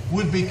up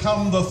would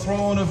become the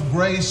throne of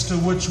grace to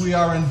which we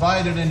are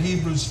invited in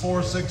Hebrews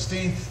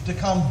 4:16 to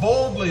come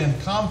boldly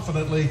and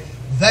confidently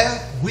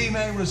that we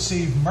may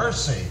receive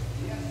mercy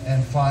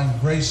and find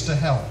grace to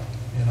help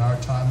in our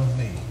time of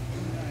need.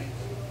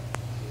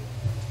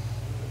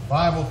 The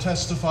Bible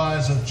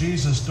testifies of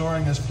Jesus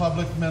during his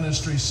public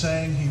ministry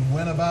saying he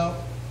went about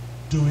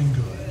doing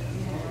good.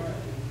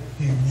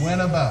 He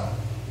went about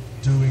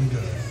doing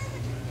good.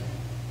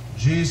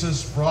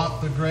 Jesus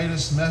brought the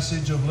greatest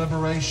message of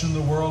liberation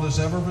the world has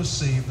ever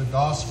received, the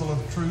gospel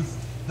of truth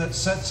that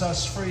sets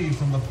us free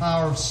from the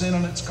power of sin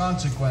and its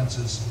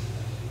consequences.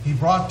 He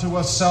brought to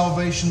us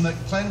salvation that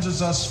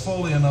cleanses us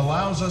fully and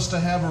allows us to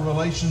have a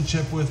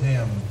relationship with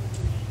him,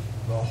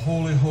 the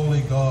holy,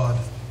 holy God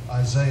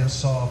Isaiah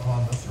saw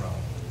upon the throne.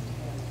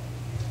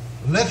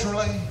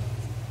 Literally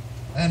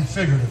and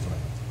figuratively,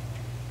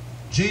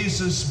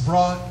 Jesus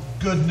brought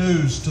good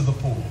news to the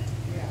poor,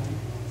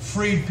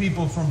 freed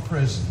people from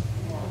prison,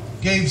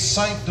 gave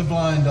sight to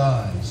blind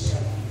eyes,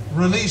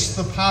 released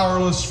the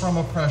powerless from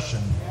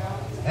oppression,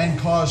 and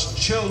caused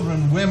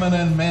children, women,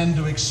 and men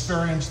to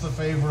experience the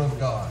favor of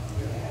God.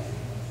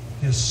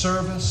 His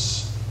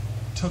service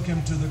took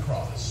him to the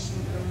cross,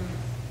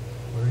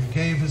 where he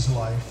gave his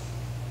life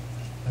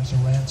as a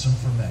ransom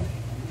for many.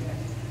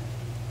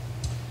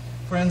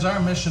 Friends, our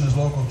mission as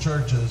local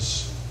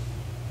churches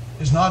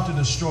is not to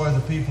destroy the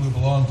people who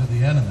belong to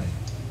the enemy,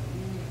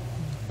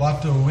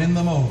 but to win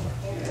them over,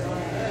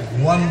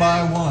 one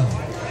by one,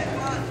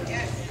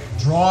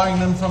 drawing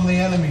them from the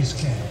enemy's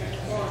camp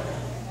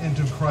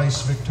into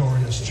Christ's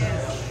victorious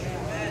church.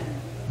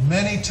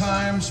 Many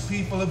times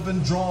people have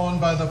been drawn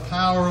by the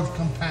power of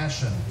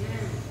compassion,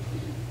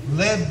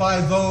 led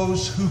by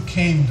those who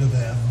came to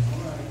them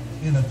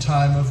in a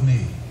time of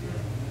need.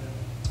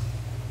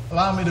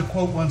 Allow me to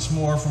quote once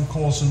more from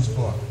Colson's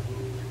book.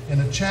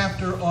 In a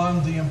chapter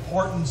on the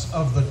importance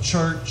of the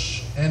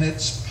church and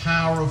its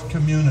power of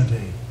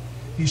community,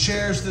 he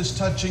shares this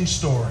touching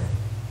story.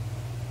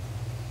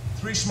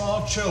 3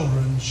 small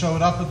children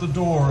showed up at the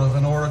door of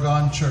an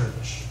Oregon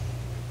church.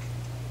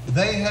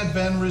 They had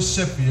been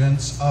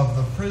recipients of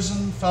the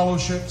Prison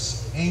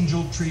Fellowship's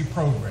Angel Tree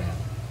program,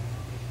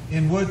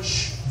 in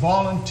which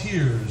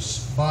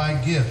volunteers buy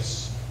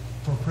gifts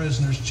for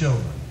prisoners'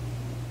 children.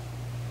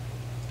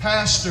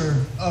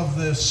 Pastor of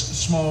this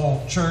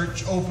small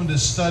church opened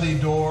his study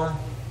door,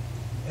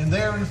 and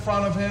there in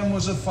front of him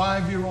was a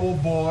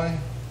 5-year-old boy,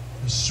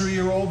 his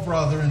 3-year-old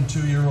brother, and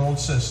 2-year-old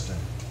sister.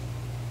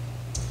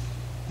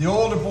 The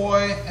older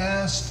boy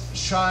asked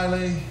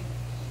shyly,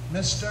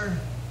 "Mister,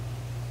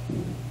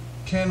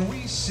 can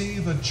we see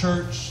the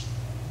church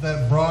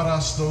that brought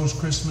us those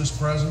Christmas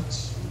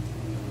presents?"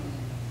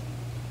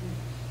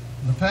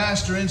 And the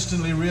pastor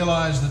instantly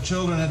realized the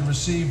children had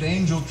received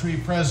angel tree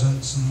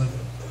presents, and the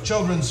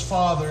children's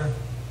father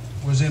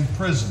was in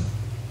prison,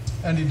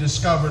 and he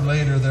discovered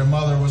later their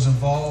mother was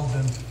involved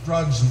in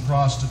drugs and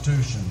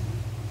prostitution.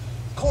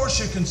 "Of course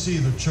you can see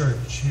the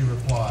church," he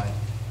replied,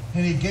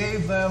 and he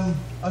gave them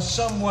a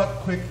somewhat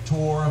quick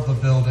tour of the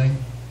building.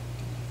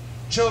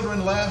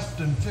 Children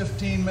left, and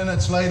 15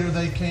 minutes later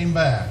they came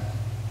back.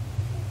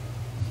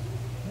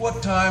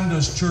 "What time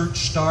does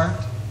church start?"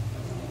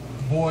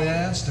 the boy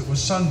asked. It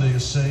was Sunday, you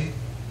see.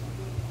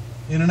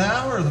 "In an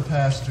hour," the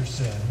pastor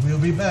said. "We'll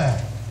be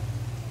back."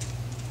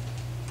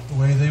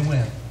 Away they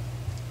went.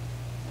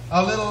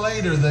 A little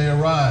later they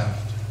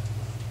arrived.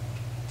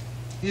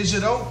 "Is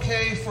it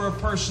okay for a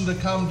person to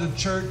come to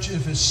church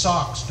if his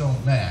socks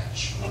don't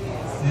match?"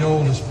 the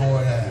oldest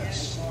boy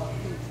asked.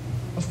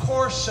 "Of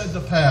course," said the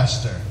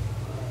pastor.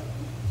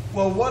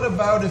 "Well, what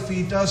about if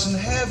he doesn't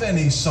have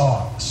any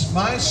socks?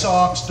 My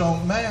socks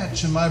don't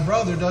match and my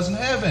brother doesn't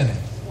have any."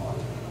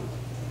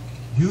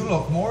 "You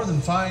look more than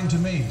fine to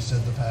me,"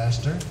 said the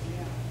pastor.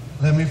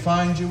 "Let me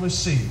find you a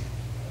seat."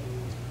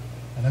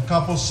 And a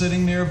couple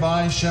sitting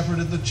nearby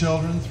shepherded the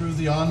children through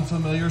the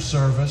unfamiliar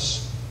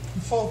service.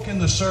 The folk in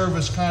the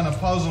service kind of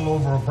puzzled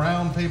over a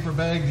brown paper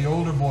bag the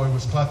older boy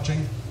was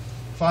clutching,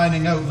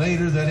 finding out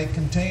later that it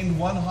contained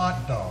 1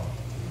 hot dog,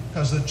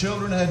 because the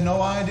children had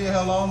no idea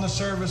how long the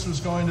service was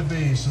going to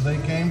be, so they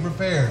came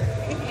prepared.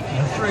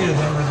 And the 3 of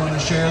them were going to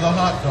share the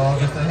hot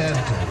dog if they had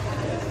to.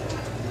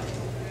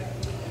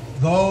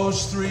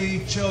 Those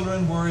 3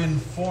 children were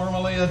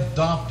informally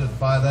adopted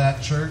by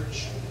that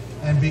church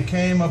and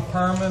became a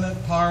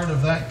permanent part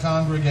of that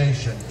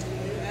congregation.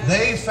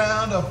 They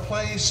found a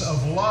place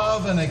of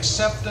love and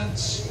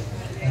acceptance,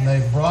 and they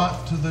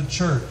brought to the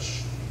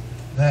church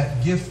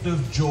that gift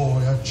of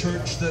joy, a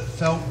church that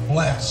felt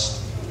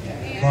blessed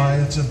by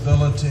its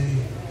ability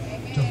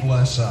to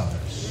bless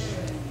others.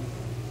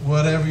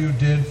 Whatever you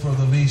did for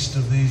the least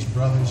of these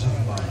brothers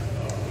of mine,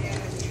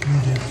 you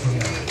did for me.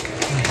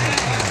 You did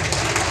for me.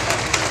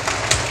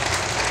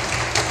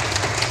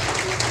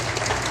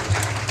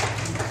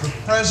 The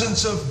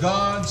presence of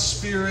God's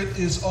Spirit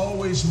is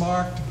always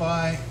marked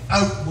by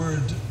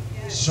outward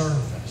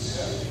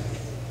service,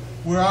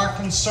 where our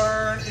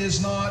concern is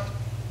not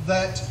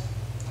that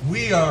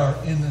we are,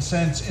 in a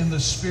sense, in the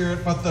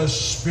Spirit, but the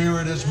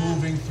Spirit is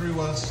moving through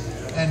us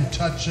and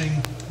touching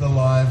the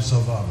lives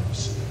of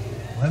others.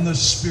 When the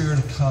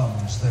Spirit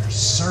comes, there's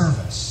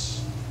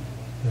service.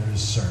 There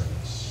is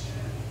service.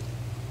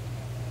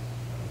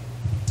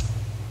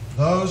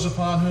 Those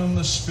upon whom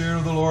the Spirit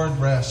of the Lord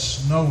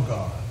rests know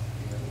God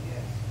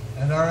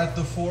and are at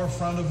the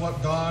forefront of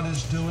what God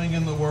is doing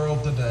in the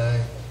world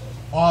today,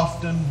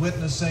 often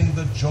witnessing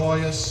the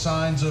joyous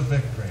signs of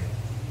victory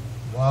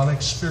while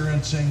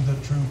experiencing the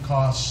true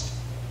cost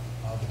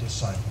of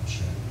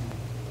discipleship.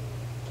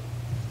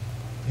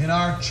 In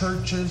our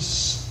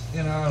churches,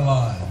 in our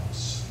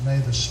lives, may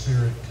the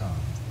Spirit come,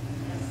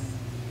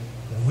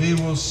 that we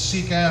will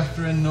seek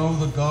after and know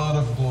the God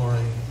of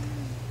glory,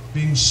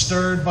 being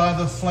stirred by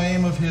the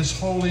flame of His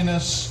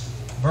holiness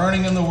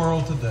burning in the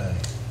world today,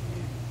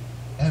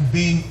 and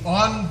being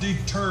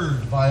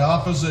undeterred by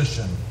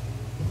opposition,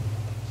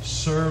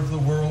 serve the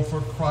world for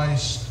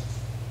Christ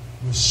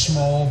with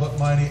small but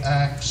mighty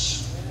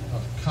acts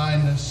of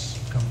kindness,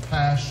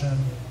 compassion,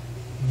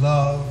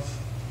 love,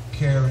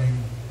 caring,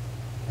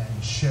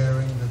 and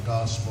sharing the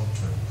gospel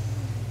truth.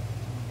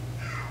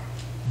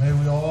 May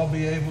we all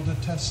be able to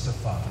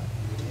testify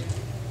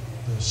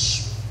the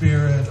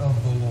Spirit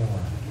of the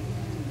Lord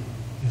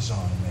is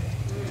on me.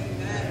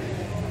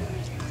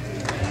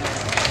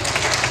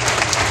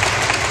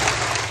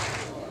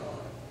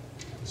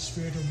 The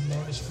Spirit of the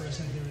Lord is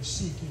present, there is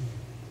seeking.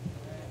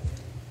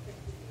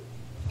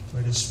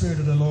 Where the Spirit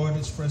of the Lord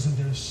is present,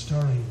 there is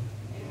stirring.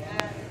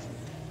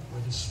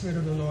 Where the Spirit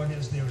of the Lord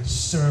is, there is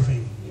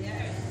serving.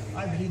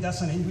 I believe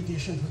that's an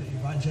invitation for the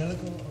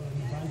evangelical or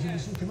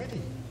evangelism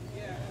committee.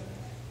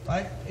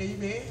 Right?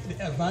 Amen.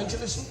 The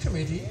evangelism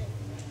committee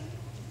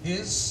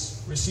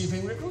is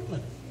receiving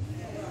recruitment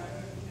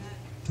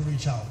to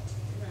reach out.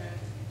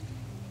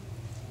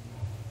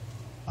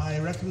 I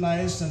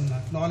recognize and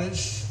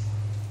acknowledge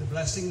the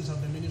blessings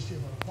of the ministry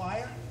of our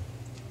choir.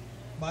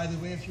 By the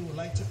way, if you would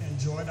like to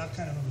enjoy that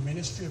kind of a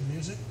ministry of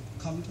music,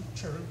 come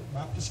to church,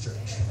 Baptist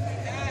Church.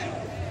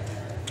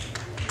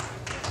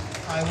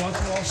 I want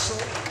to also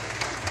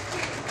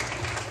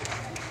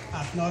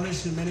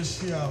acknowledge the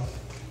ministry of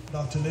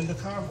Dr. Linda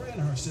Carver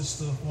and her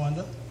sister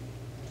Wanda.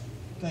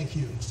 Thank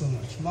you so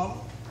much. Mom,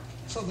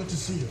 so good to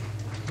see you.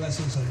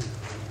 Blessings on you.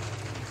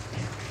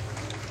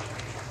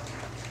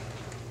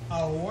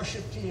 Our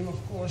worship team,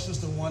 of course, is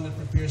the one that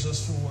prepares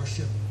us for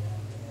worship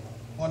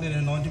under the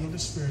anointing of the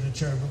Spirit at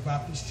Cherubim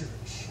Baptist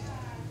Church.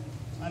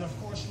 And of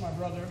course, my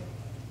brother,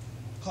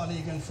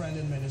 colleague, and friend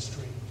in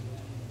ministry.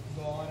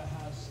 God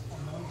has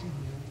anointed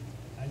you,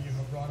 and you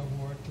have brought a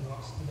word to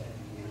us today.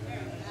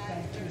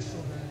 Thank you so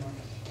very much.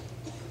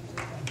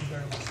 Thank you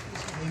very much.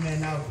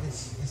 Amen. Now,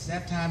 it's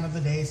that time of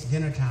the day. It's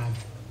dinner time.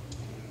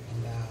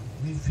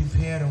 And we've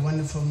prepared a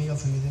wonderful meal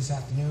for you this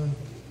afternoon.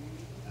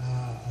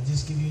 I'll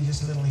just give you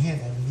just a little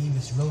hint. I believe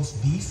it's roast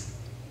beef.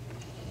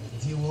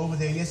 If you were over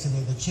there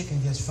yesterday, the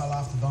chicken just fell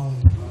off the bone.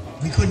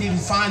 We couldn't even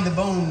find the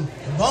bone.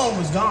 The bone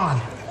was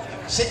gone.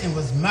 Chicken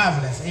was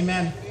marvelous.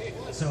 Amen.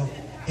 So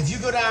if you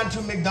go down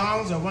to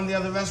McDonald's or one of the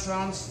other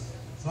restaurants,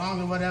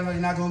 Fong or whatever, you're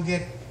not going to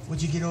get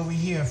what you get over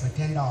here for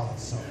 $10.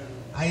 So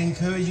I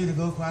encourage you to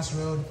go across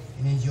the road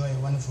and enjoy a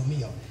wonderful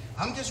meal.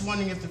 I'm just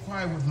wondering if the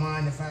choir would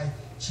mind if I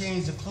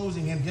change the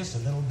closing hymn just a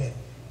little bit,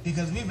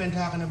 because we've been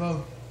talking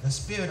about the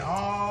Spirit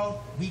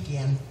all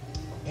weekend,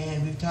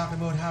 and we've talked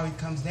about how He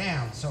comes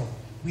down. So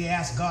we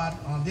ask God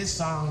on this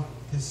song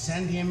to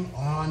send Him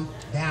on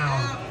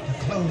down to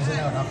close it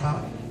out.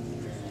 Okay?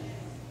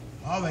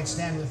 All right,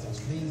 stand with us,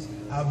 please.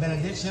 Our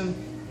benediction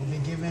will be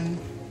given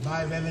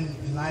by Reverend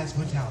Elias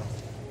Mortality.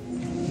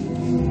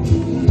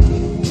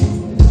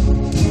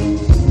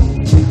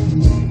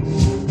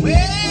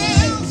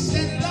 Well,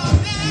 send it on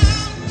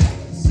down,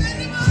 send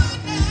Him on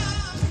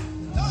down.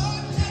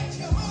 Lord, let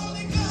your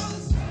Holy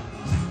Ghost.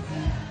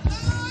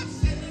 Lord,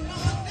 send Him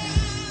on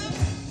down,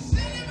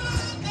 send Him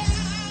on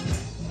down.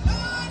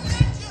 Lord,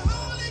 let your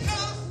Holy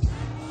Ghost.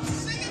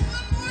 Sing it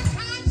one more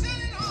time,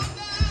 send it on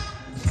down,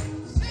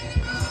 send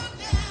Him on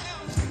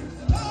down.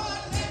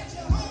 Lord, let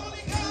your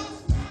Holy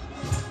Ghost.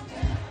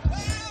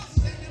 Well,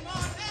 send Him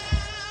on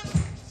down,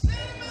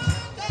 send Him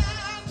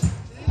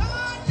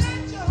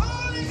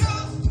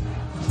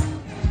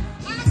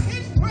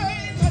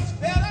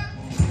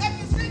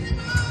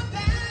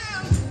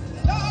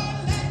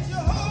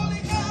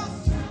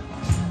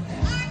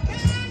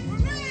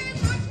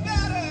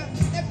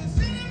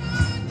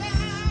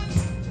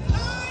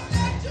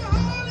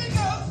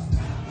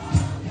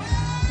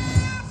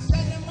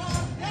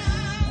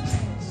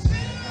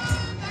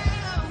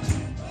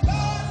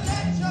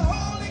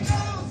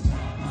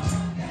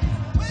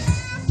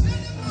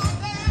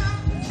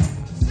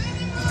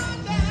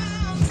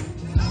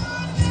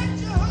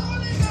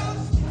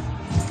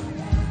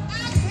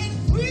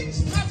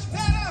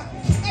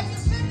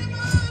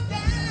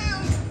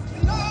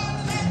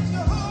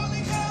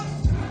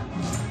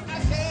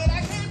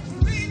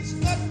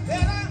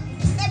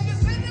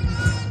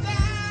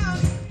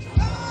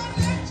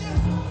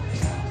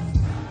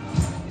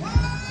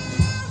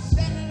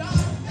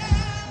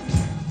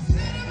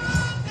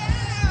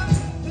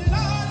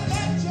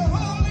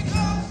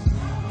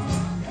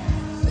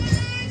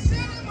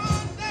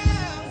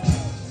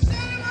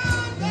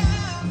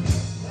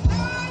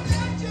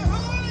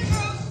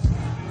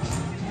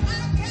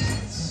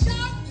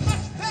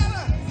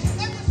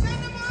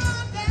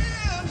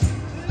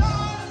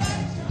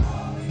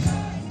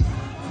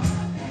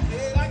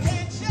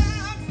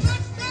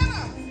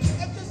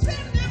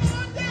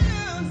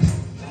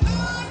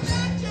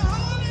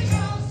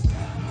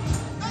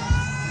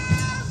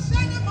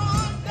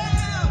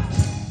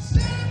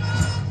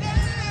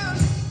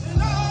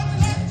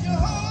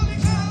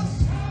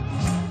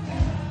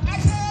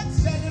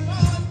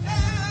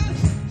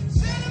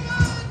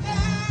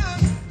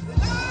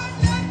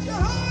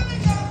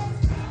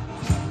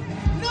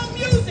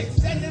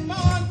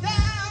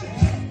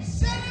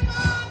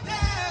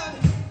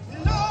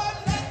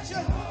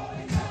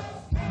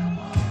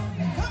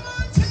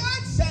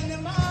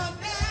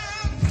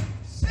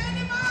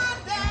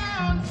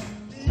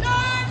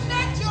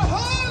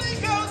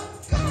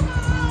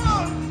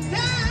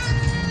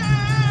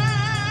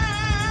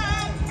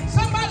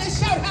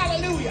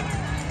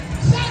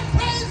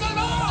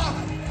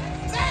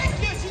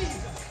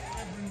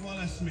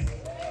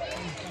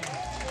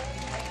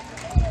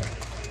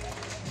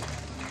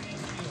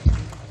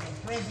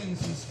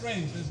presence and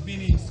strength has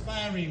been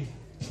inspiring.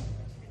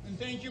 And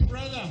thank you,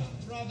 Brother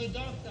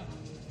Doctor.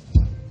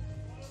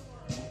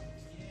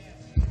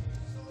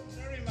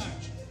 Very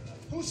much.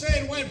 Who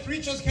said white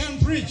preachers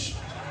can't preach?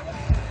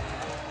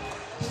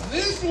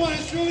 This one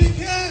surely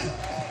can.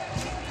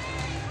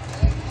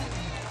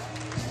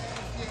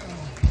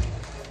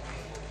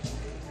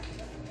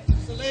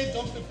 It's the late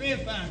Dr.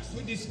 Fairfax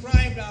who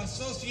described our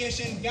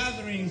association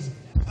gatherings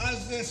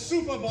as the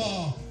Super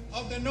Bowl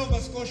of the Nova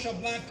Scotia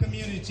black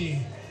community.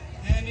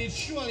 And it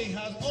surely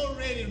has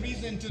already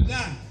risen to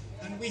that.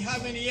 And we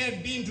haven't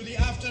yet been to the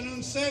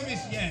afternoon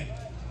service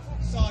yet.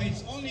 So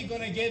it's only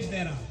going to get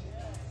better.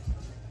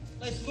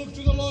 Let's look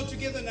to the Lord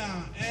together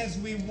now as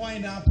we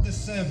wind up the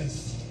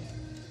service.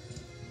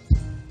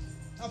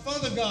 Now,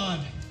 Father God,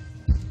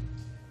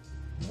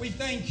 we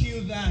thank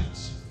you that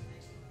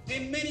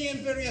in many and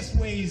various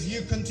ways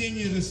you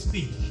continue to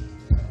speak.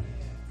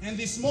 And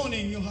this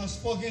morning you have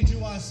spoken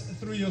to us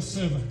through your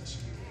servant.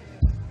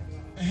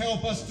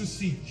 Help us to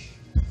seek.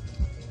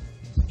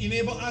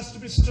 Enable us to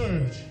be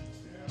stirred.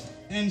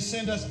 And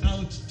send us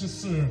out to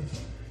serve.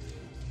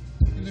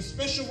 In the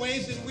special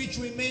ways in which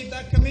we made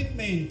that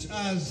commitment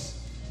as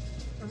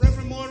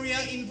Reverend Moria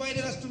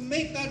invited us to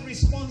make that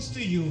response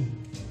to you,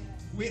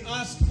 we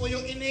ask for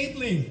your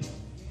enabling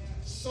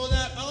so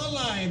that our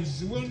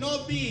lives will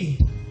not be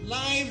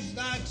lives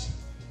that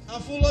are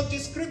full of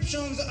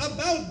descriptions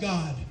about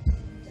God,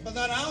 but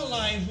that our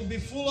lives will be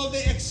full of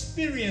the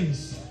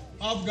experience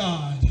of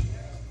God.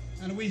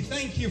 And we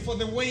thank you for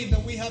the way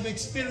that we have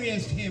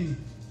experienced him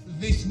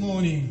this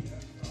morning.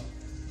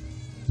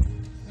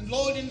 And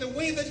Lord, in the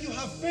way that you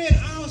have fed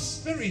our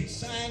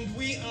spirits and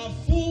we are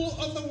full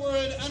of the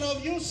word and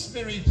of your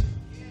spirit,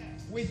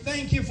 we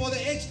thank you for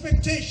the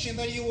expectation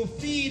that you will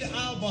feed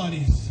our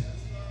bodies.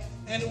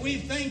 And we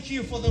thank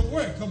you for the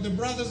work of the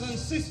brothers and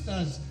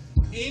sisters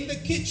in the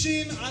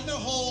kitchen and the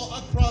hall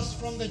across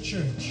from the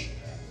church.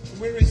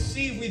 We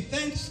receive with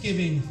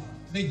thanksgiving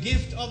the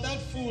gift of that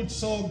food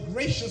so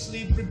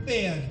graciously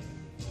prepared,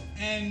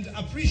 and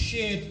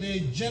appreciate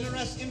the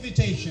generous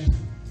invitation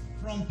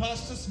from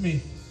Pastor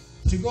Smith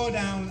to go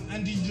down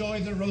and enjoy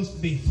the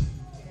roast beef.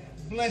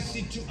 Bless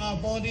it to our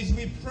bodies,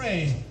 we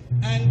pray,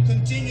 and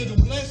continue to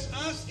bless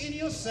us in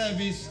your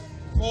service,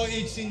 for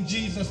it's in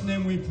Jesus'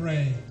 name we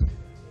pray.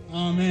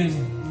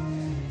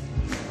 Amen.